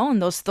on your own,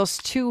 those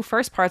two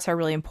first parts are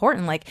really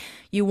important. Like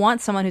you want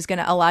someone who's going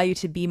to allow you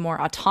to be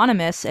more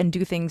autonomous and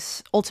do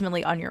things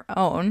ultimately on your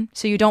own.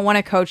 So you don't want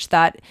a coach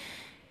that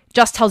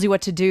just tells you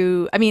what to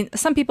do. I mean,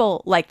 some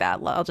people like that.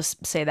 I'll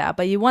just say that.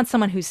 But you want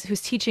someone who's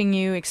teaching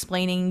you,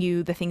 explaining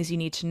you the things you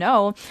need to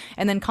know.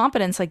 And then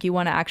competence, like you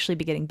want to actually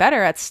be getting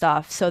better at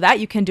stuff so that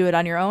you can do it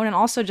on your own. And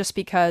also just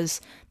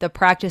because the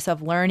practice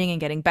of learning and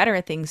getting better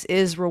at things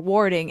is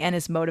rewarding and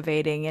is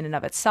motivating in and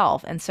of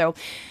itself. And so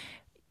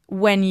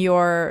when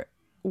you're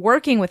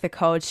working with a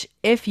coach,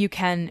 if you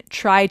can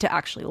try to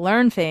actually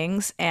learn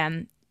things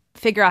and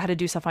figure out how to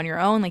do stuff on your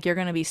own, like you're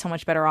going to be so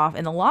much better off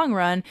in the long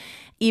run,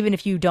 even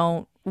if you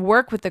don't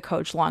work with the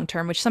coach long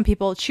term, which some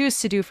people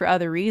choose to do for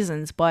other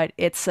reasons. But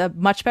it's a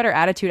much better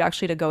attitude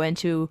actually to go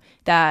into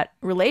that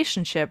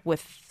relationship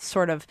with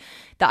sort of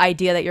the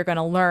idea that you're going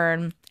to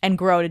learn and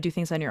grow to do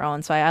things on your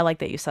own. So I like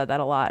that you said that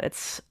a lot.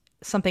 It's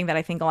something that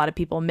I think a lot of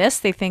people miss.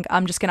 They think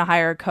I'm just going to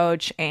hire a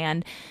coach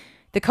and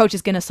the coach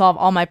is going to solve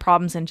all my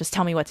problems and just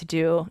tell me what to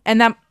do. And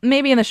that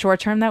maybe in the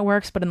short term that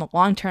works, but in the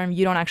long term,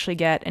 you don't actually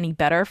get any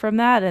better from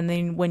that. And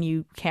then when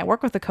you can't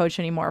work with the coach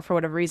anymore for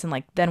whatever reason,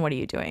 like then what are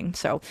you doing?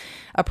 So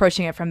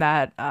approaching it from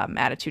that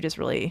attitude is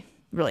really,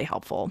 really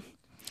helpful.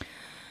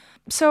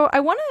 So I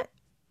want to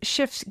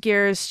shift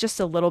gears just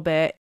a little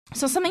bit.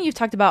 So something you've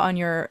talked about on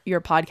your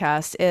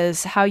podcast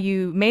is how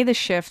you made the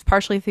shift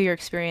partially through your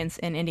experience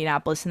in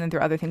Indianapolis and then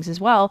through other things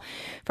as well,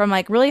 from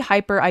like really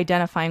hyper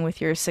identifying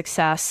with your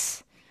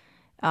success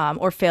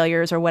or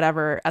failures or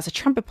whatever as a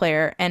trumpet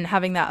player and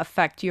having that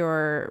affect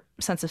your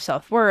sense of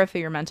self-worth or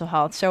your mental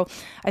health. So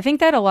I think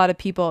that a lot of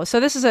people, so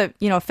this is a,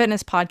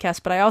 fitness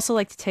podcast, but I also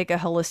like to take a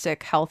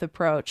holistic health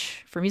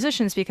approach for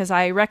musicians because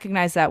I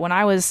recognize that when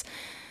I was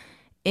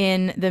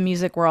in the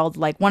music world,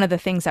 like one of the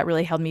things that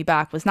really held me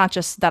back was not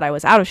just that I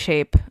was out of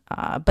shape,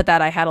 but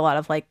that I had a lot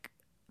of like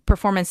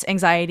performance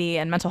anxiety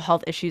and mental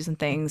health issues and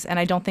things. And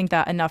I don't think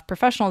that enough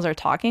professionals are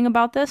talking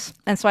about this.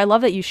 And so I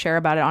love that you share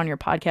about it on your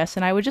podcast.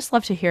 And I would just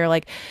love to hear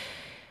like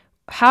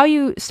how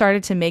you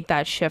started to make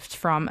that shift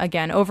from,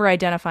 again, over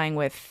identifying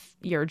with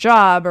your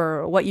job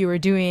or what you were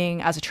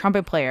doing as a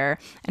trumpet player,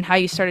 and how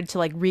you started to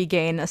like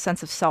regain a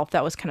sense of self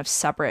that was kind of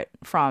separate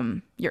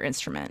from your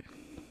instrument.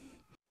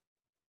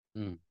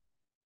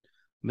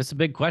 That's a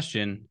big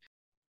question.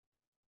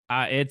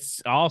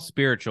 It's all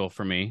spiritual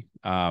for me.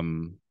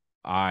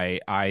 I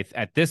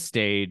at this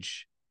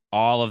stage,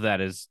 all of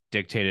that is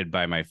dictated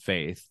by my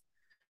faith.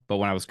 But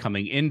when I was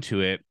coming into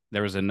it,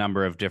 there was a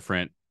number of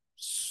different,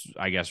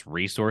 I guess,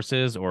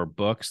 resources or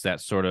books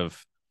that sort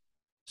of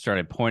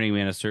started pointing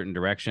me in a certain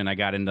direction. I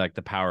got into like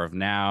the power of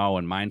now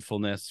and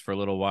mindfulness for a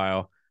little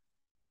while.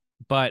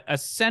 But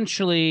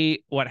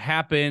essentially, what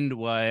happened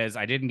was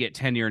I didn't get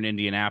tenure in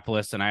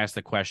Indianapolis, and I asked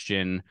the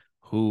question,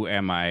 who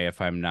am I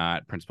if I'm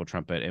not principal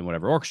trumpet in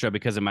whatever orchestra?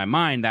 Because in my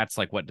mind, that's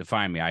like what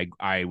defined me.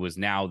 I was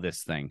now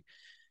this thing.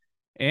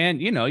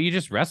 And you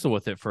just wrestle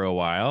with it for a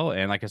while.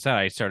 And like I said,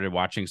 I started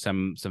watching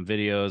some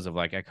videos of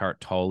like Eckhart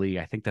Tolle.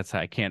 I think that's how,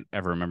 I can't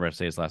ever remember how to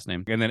say his last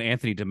name. And then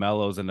Anthony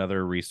DeMello is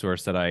another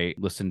resource that I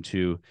listened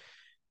to.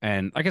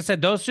 And like I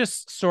said, those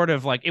just sort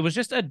of like, it was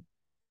just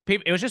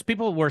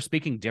people were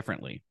speaking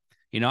differently.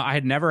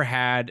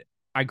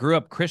 I grew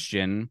up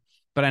Christian,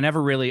 but I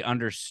never really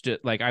understood,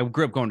 like I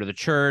grew up going to the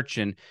church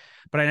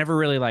but I never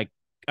really like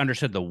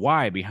understood the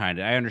why behind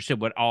it. I understood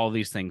what all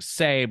these things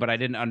say, but I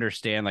didn't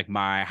understand like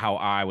how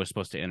I was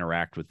supposed to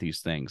interact with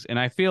these things. And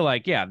I feel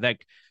like, yeah,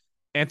 like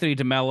Anthony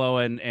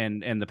DeMello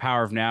and the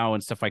power of now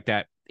and stuff like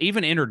that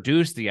even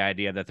introduced the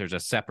idea that there's a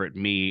separate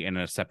me and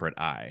a separate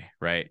I,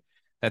 right?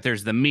 That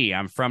there's the me.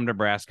 I'm from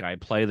Nebraska. I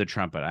play the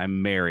trumpet.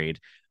 I'm married.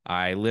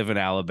 I live in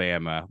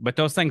Alabama, but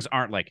those things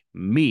aren't like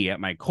me at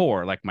my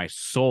core, like my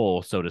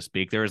soul, so to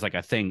speak. There is like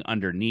a thing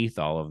underneath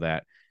all of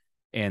that.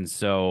 And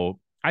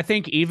so I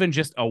think even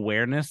just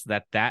awareness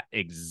that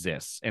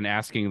exists and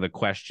asking the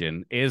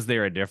question, is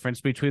there a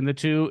difference between the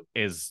two,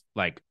 is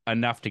like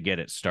enough to get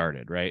it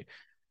started, right?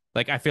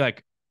 Like, I feel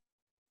like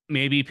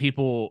maybe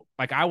people,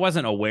 like I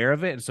wasn't aware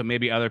of it. And so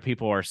maybe other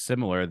people are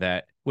similar,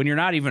 that when you're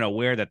not even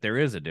aware that there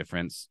is a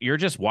difference, you're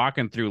just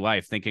walking through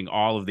life thinking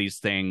all of these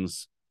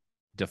things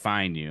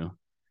define you.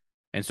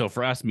 And so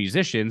for us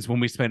musicians, when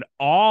we spend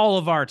all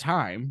of our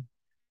time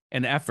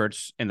and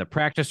efforts in the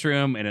practice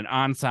room and in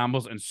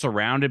ensembles and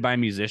surrounded by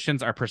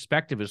musicians, our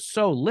perspective is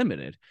so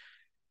limited.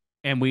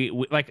 And we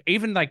like,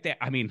 even like that,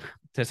 I mean,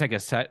 to take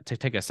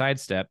a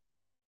sidestep,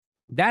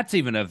 that's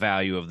even a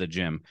value of the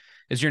gym,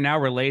 is you're now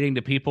relating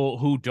to people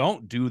who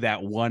don't do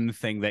that one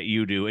thing that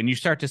you do. And you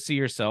start to see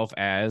yourself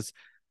as,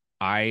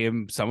 I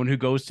am someone who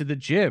goes to the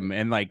gym.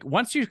 And like,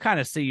 once you kind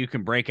of see you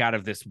can break out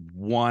of this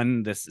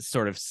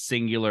sort of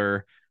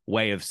singular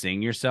way of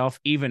seeing yourself,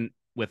 even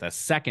with a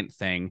second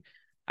thing,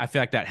 I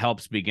feel like that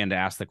helps begin to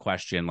ask the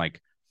question, like,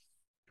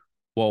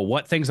 well,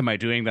 what things am I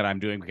doing that I'm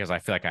doing because I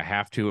feel like I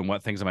have to? And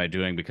what things am I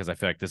doing because I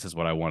feel like this is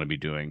what I want to be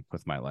doing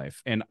with my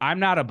life? And I'm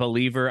not a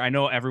believer. I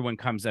know everyone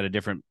comes at a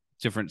different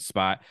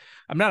spot.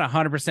 I'm not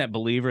 100%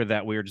 believer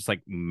that we're just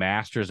like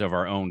masters of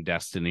our own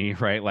destiny,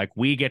 right? Like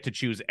we get to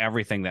choose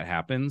everything that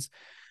happens,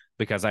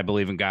 because I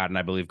believe in God and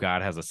I believe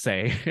God has a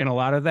say in a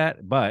lot of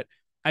that. But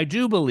I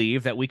do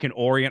believe that we can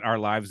orient our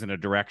lives in a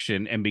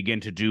direction and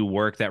begin to do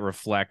work that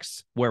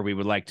reflects where we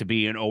would like to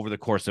be. And over the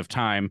course of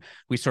time,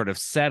 we sort of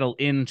settle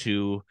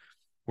into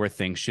where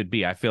things should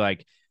be. I feel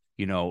like,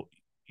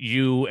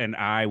 you and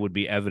I would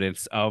be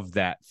evidence of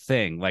that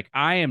thing. Like,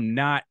 I am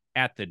not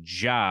at the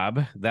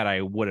job that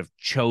I would have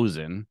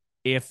chosen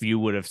if you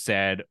would have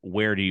said,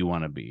 where do you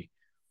want to be?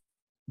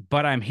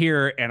 But I'm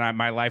here, and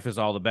my life is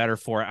all the better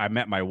for it. I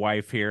met my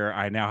wife here.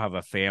 I now have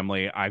a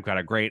family. I've got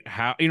a great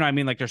house. I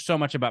mean, like, there's so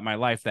much about my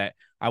life that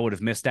I would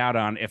have missed out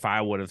on if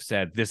I would have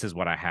said, this is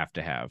what I have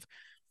to have.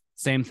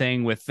 Same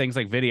thing with things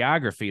like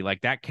videography.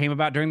 Like, that came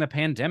about during the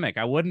pandemic.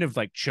 I wouldn't have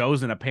like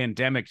chosen a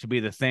pandemic to be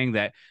the thing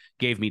that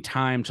gave me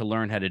time to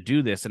learn how to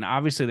do this. And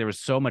obviously there was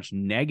so much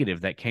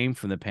negative that came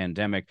from the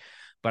pandemic,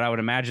 but I would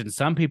imagine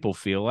some people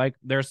feel like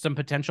there's some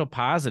potential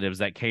positives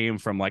that came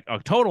from like a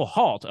total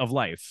halt of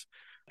life.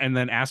 And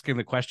then asking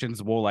the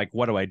questions, well, like,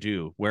 what do I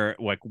do? Where,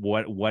 like,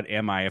 what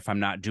am I if I'm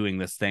not doing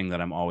this thing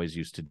that I'm always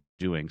used to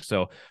doing?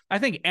 So I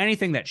think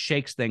anything that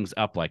shakes things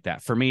up like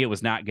that, for me, it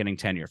was not getting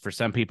tenure. For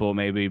some people,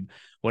 maybe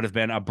would have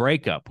been a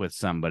breakup with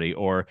somebody,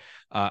 or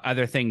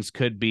other things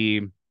could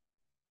be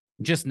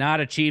just not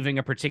achieving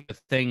a particular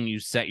thing you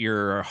set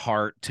your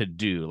heart to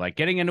do, like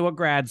getting into a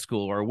grad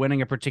school or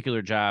winning a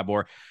particular job,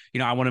 or,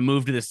 I want to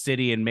move to the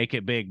city and make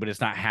it big, but it's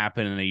not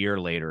happening a year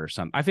later or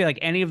something. I feel like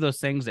any of those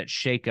things that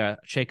shake up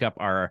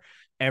our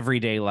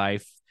everyday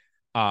life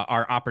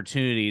are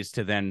opportunities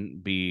to then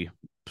be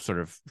sort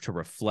of to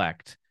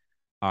reflect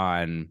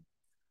on,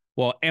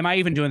 well, am I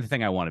even doing the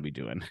thing I want to be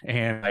doing?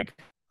 And like,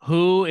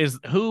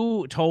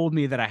 who told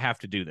me that I have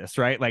to do this,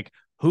 right? Like,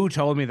 who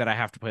told me that I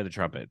have to play the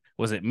trumpet?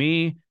 Was it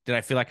me? Did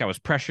I feel like I was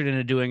pressured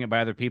into doing it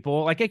by other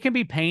people? Like, it can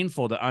be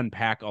painful to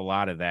unpack a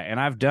lot of that. And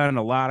I've done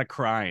a lot of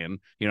crying,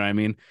 you know what I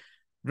mean?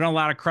 done a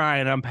lot of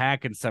crying,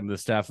 unpacking some of the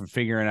stuff and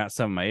figuring out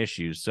some of my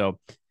issues. So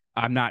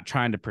I'm not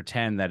trying to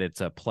pretend that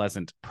it's a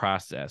pleasant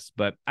process,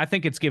 but I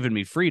think it's given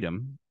me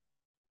freedom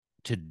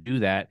to do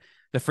that.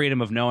 The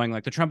freedom of knowing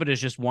like the trumpet is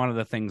just one of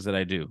the things that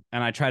I do.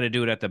 And I try to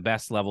do it at the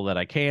best level that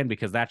I can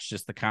because that's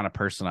just the kind of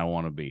person I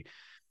want to be.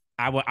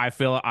 I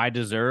feel I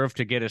deserve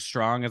to get as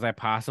strong as I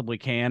possibly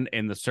can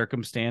in the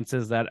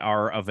circumstances that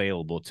are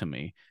available to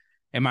me.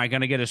 Am I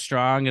going to get as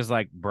strong as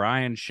like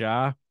Brian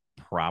Shaw?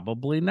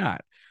 Probably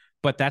not.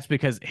 But that's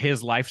because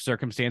his life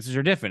circumstances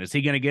are different. Is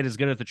he going to get as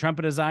good at the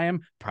trumpet as I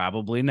am?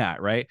 Probably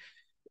not, right?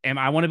 And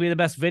I want to be the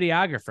best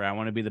videographer. I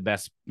want to be the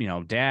best,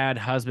 dad,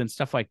 husband,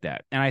 stuff like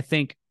that. And I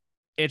think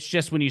it's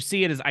just when you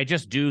see it as I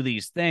just do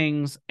these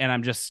things and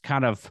I'm just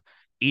kind of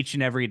each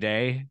and every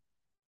day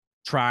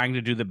trying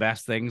to do the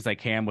best things I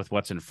can with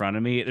what's in front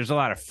of me. There's a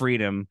lot of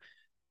freedom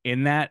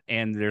in that.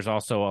 And there's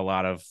also a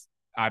lot of,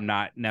 I'm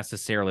not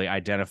necessarily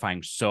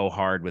identifying so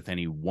hard with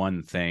any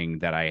one thing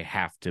that I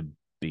have to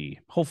be.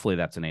 Hopefully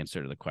that's an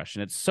answer to the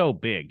question. It's so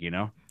big,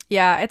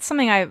 Yeah, it's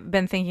something I've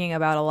been thinking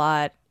about a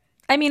lot.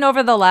 I mean,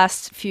 over the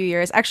last few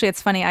years, actually,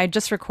 it's funny. I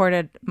just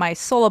recorded my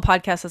solo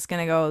podcast that's going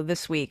to go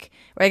this week.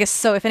 Or I guess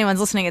so. If anyone's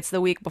listening, it's the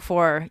week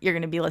before you're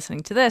going to be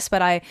listening to this.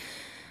 But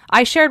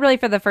I shared really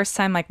for the first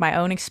time like my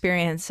own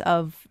experience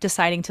of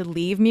deciding to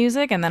leave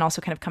music and then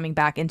also kind of coming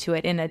back into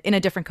it in a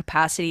different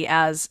capacity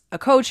as a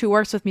coach who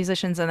works with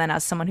musicians and then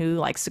as someone who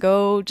likes to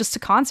go just to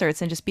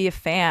concerts and just be a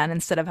fan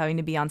instead of having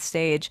to be on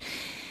stage.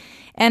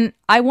 And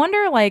I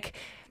wonder like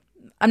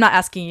I'm not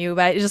asking you,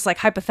 but just like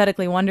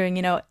hypothetically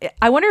wondering,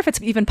 I wonder if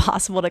it's even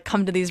possible to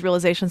come to these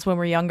realizations when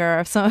we're younger, or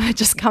if some of it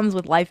just comes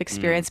with life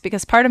experience.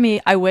 Because part of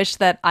me, I wish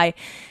that I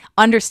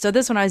understood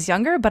this when I was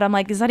younger, but I'm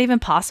like, is that even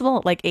possible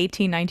at like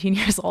 18, 19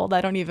 years old?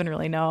 I don't even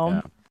really know.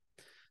 Yeah.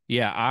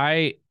 Yeah,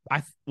 I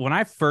when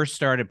I first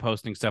started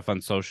posting stuff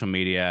on social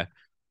media,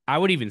 I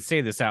would even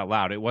say this out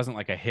loud. It wasn't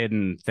like a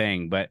hidden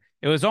thing, but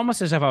it was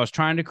almost as if I was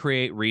trying to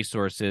create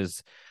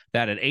resources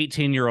that an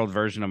 18-year-old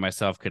version of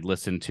myself could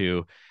listen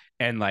to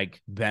and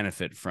like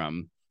benefit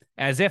from,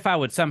 as if I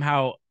would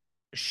somehow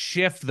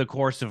shift the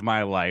course of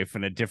my life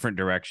in a different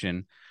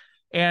direction.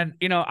 And,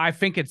 I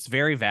think it's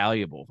very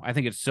valuable. I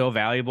think it's so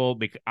valuable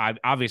because I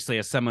obviously,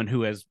 as someone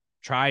who has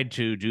tried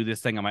to do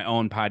this thing on my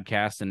own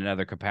podcast and in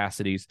other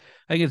capacities,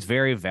 I think it's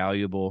very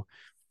valuable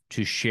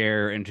to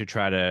share and to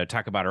try to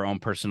talk about our own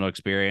personal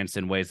experience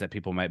in ways that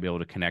people might be able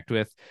to connect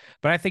with.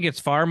 But I think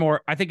it's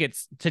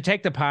it's to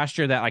take the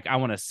posture that like I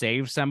want to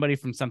save somebody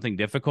from something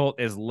difficult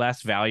is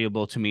less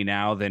valuable to me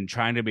now than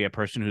trying to be a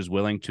person who's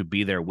willing to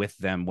be there with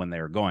them when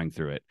they're going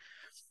through it.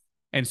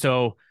 And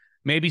so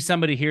maybe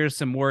somebody hears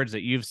some words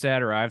that you've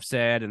said or I've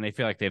said, and they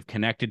feel like they've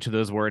connected to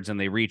those words and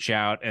they reach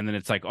out. And then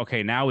it's like,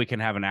 okay, now we can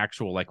have an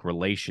actual like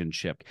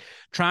relationship.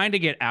 Trying to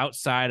get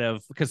outside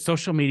of, because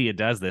social media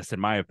does this,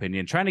 in my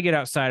opinion, trying to get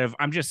outside of,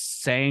 I'm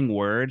just saying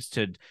words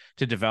to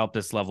develop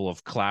this level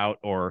of clout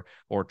or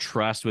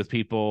trust with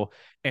people,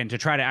 and to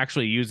try to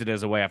actually use it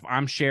as a way of,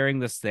 I'm sharing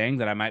this thing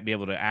that I might be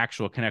able to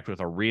actually connect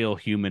with a real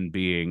human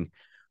being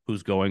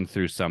who's going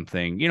through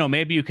something.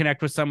 Maybe you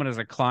connect with someone as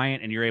a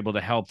client and you're able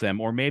to help them,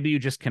 or maybe you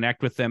just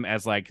connect with them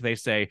as like they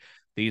say,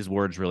 these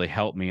words really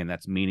help me, and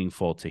that's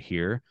meaningful to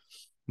hear.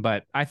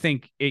 But I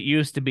think it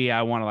used to be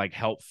I want to like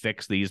help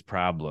fix these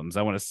problems.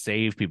 I want to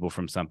save people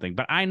from something.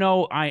 But I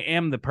know I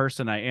am the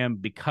person I am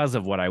because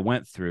of what I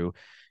went through.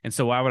 And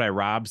so why would I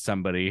rob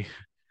somebody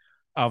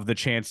of the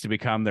chance to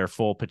become their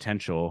full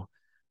potential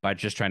by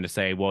just trying to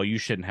say, well, you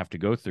shouldn't have to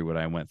go through what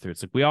I went through?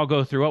 It's like we all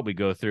go through what we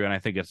go through. And I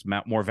think it's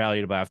more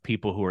valuable to have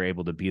people who are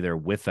able to be there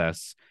with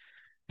us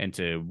and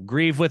to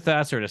grieve with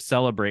us or to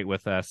celebrate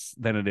with us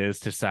than it is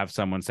to have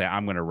someone say,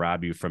 I'm going to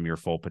rob you from your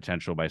full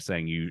potential by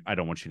saying I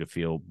don't want you to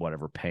feel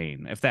whatever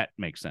pain, if that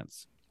makes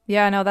sense.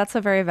 Yeah, no, that's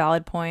a very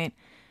valid point.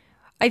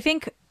 I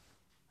think,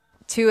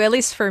 too, at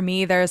least for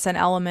me, there's an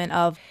element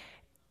of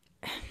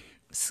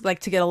like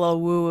to get a little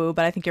woo woo,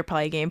 but I think you're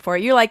probably game for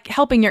it. You're like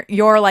helping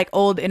your like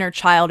old inner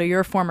child or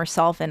your former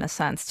self in a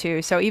sense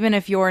too. So even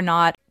if you're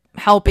not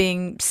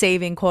helping,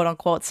 saving, quote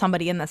unquote,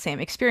 somebody in the same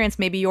experience,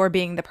 maybe you're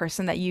being the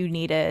person that you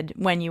needed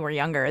when you were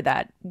younger,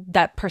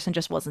 that person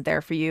just wasn't there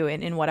for you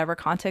in whatever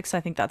context. I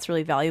think that's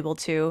really valuable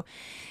too.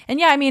 And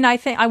yeah, I mean,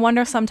 I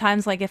wonder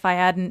sometimes like if I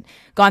hadn't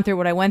gone through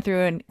what I went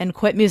through and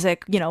quit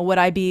music, would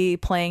I be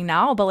playing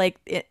now? But like,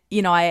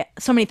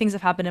 so many things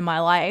have happened in my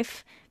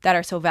life that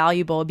are so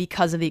valuable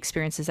because of the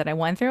experiences that I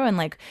went through. And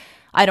like,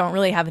 I don't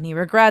really have any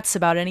regrets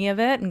about any of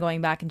it and going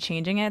back and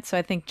changing it. So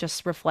I think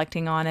just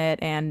reflecting on it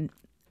and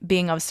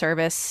being of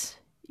service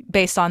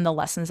based on the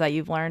lessons that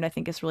you've learned, I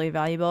think is really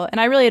valuable.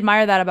 And I really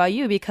admire that about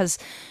you because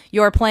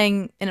you're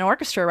playing in an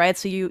orchestra, right?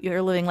 So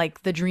you're living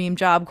like the dream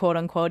job, quote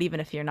unquote, even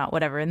if you're not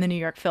whatever in the New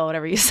York Phil,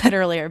 whatever you said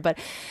earlier.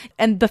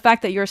 And the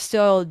fact that you're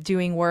still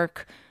doing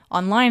work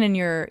online and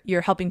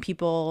you're helping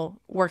people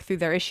work through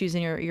their issues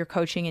and you're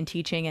coaching and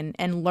teaching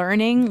and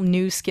learning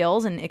new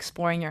skills and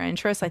exploring your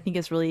interests, I think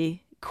is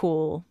really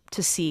cool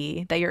to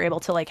see that you're able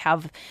to like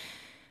have,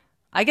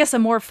 I guess, a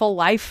more full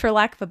life, for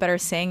lack of a better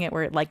saying it,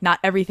 where like not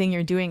everything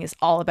you're doing is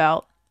all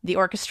about the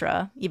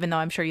orchestra, even though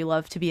I'm sure you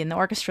love to be in the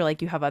orchestra,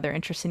 like you have other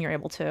interests and you're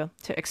able to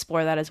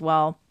explore that as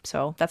well.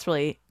 So that's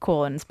really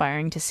cool and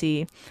inspiring to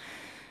see.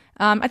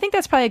 I think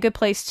that's probably a good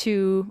place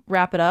to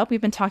wrap it up. We've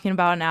been talking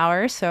about an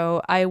hour,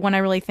 so I want to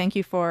really thank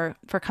you for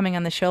coming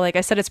on the show. Like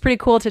I said, it's pretty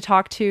cool to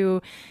talk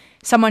to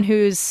someone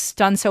who's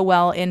done so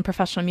well in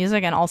professional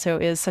music and also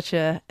is such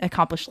a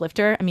accomplished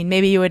lifter. I mean,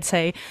 maybe you would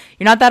say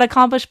you're not that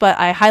accomplished, but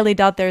I highly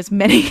doubt there's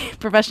many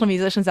professional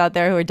musicians out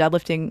there who are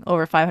deadlifting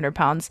over 500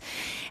 pounds.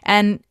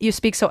 And you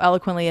speak so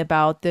eloquently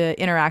about the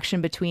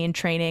interaction between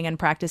training and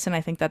practice, and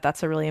I think that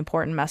that's a really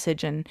important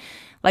message. And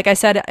like I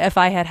said, if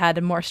I had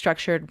a more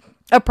structured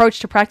approach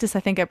to practice, I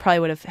think it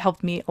probably would have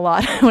helped me a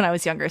lot when I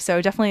was younger. So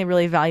definitely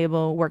really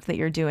valuable work that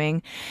you're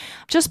doing.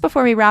 Just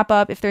before we wrap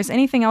up, if there's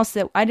anything else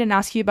that I didn't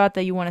ask you about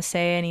that you want to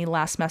say, any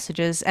last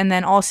messages, and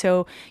then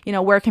also,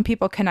 where can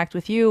people connect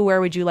with you? Where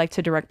would you like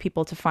to direct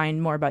people to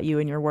find more about you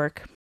and your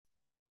work?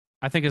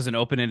 I think as an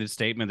open-ended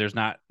statement, there's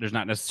not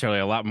necessarily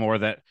a lot more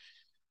that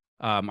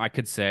I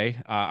could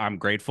say. I'm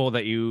grateful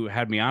that you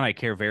had me on. I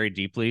care very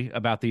deeply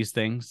about these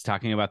things,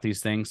 talking about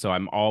these things. So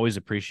I'm always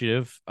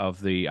appreciative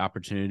of the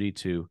opportunity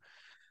to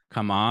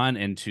come on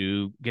and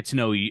to get to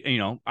know you.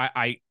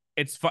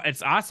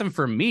 It's awesome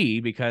for me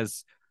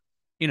because,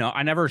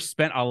 I never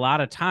spent a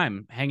lot of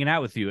time hanging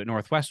out with you at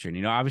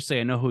Northwestern. Obviously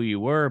I know who you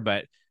were,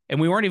 and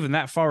we weren't even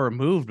that far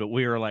removed, but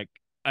we were like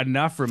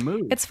enough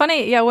removed. It's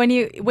funny. Yeah. When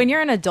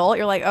you're an adult,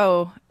 you're like,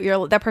 oh,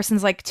 that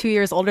person's like 2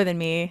 years older than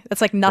me.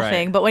 That's like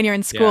nothing. Right. But when you're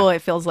in school,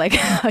 it feels like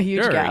a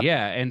huge gap.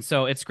 Yeah. And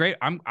so it's great.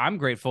 I'm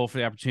grateful for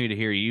the opportunity to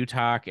hear you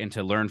talk and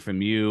to learn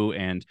from you.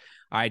 And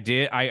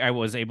I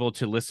was able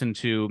to listen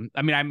to,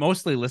 I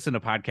mostly listen to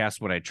podcasts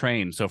when I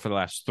train. So for the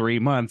last 3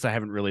 months, I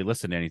haven't really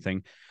listened to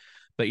anything.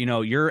 But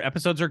your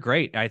episodes are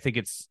great. I think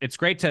it's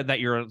great that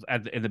you're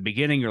in the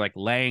beginning, you're like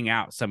laying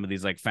out some of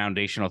these like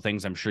foundational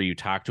things I'm sure you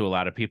talk to a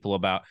lot of people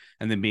about,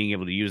 and then being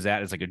able to use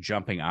that as like a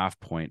jumping off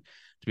point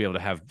to be able to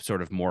have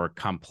sort of more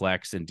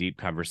complex and deep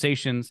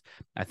conversations.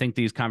 I think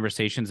these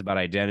conversations about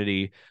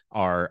identity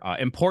are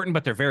important,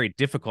 but they're very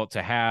difficult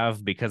to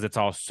have because it's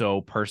all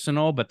so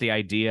personal. But the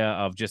idea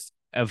of just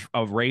of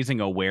raising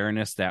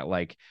awareness that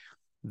like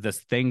the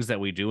things that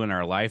we do in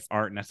our life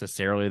aren't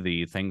necessarily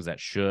the things that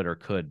should or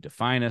could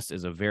define us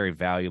is a very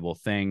valuable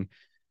thing.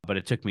 But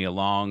it took me a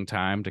long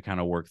time to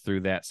kind of work through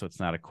that. So it's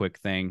not a quick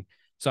thing.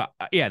 So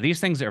yeah, these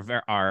things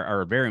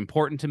are very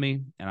important to me,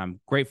 and I'm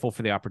grateful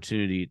for the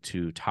opportunity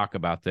to talk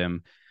about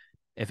them.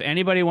 If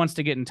anybody wants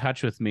to get in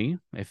touch with me,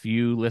 if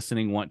you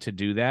listening want to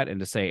do that and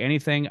to say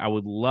anything, I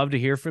would love to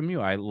hear from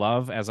you.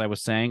 As I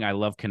was saying, I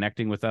love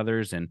connecting with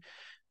others and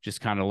just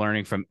kind of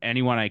learning from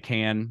anyone I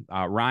can.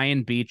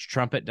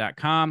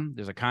 RyanBeachTrumpet.com.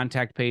 There's a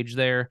contact page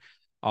there.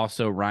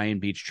 Also, Ryan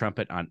Beach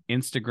Trumpet on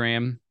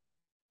Instagram.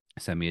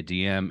 Send me a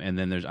DM. And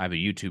then I have a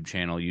YouTube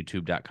channel,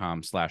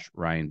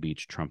 youtube.com/Ryan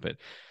Beach Trumpet.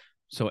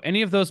 So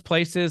any of those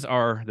places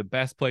are the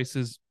best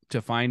places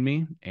to find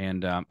me.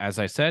 And as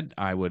I said,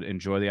 I would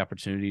enjoy the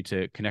opportunity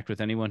to connect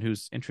with anyone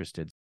who's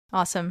interested.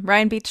 Awesome.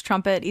 Ryan Beach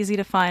Trumpet, easy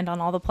to find on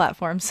all the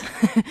platforms.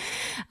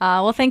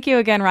 Well, thank you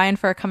again, Ryan,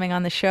 for coming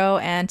on the show.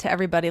 And to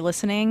everybody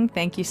listening,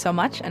 thank you so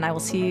much. And I will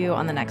see you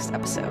on the next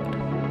episode.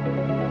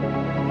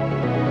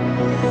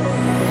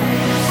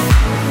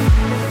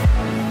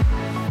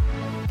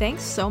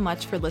 Thanks so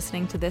much for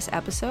listening to this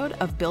episode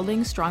of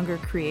Building Stronger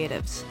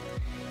Creatives.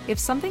 If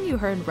something you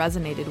heard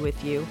resonated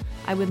with you,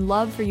 I would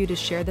love for you to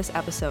share this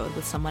episode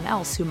with someone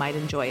else who might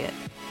enjoy it.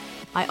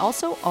 I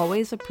also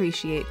always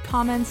appreciate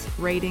comments,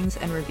 ratings,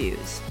 and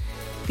reviews.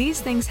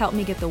 These things help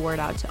me get the word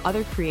out to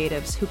other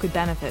creatives who could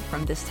benefit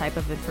from this type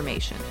of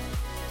information.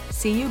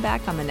 See you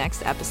back on the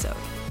next episode.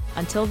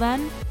 Until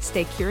then,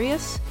 stay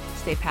curious,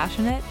 stay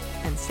passionate,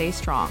 and stay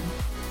strong.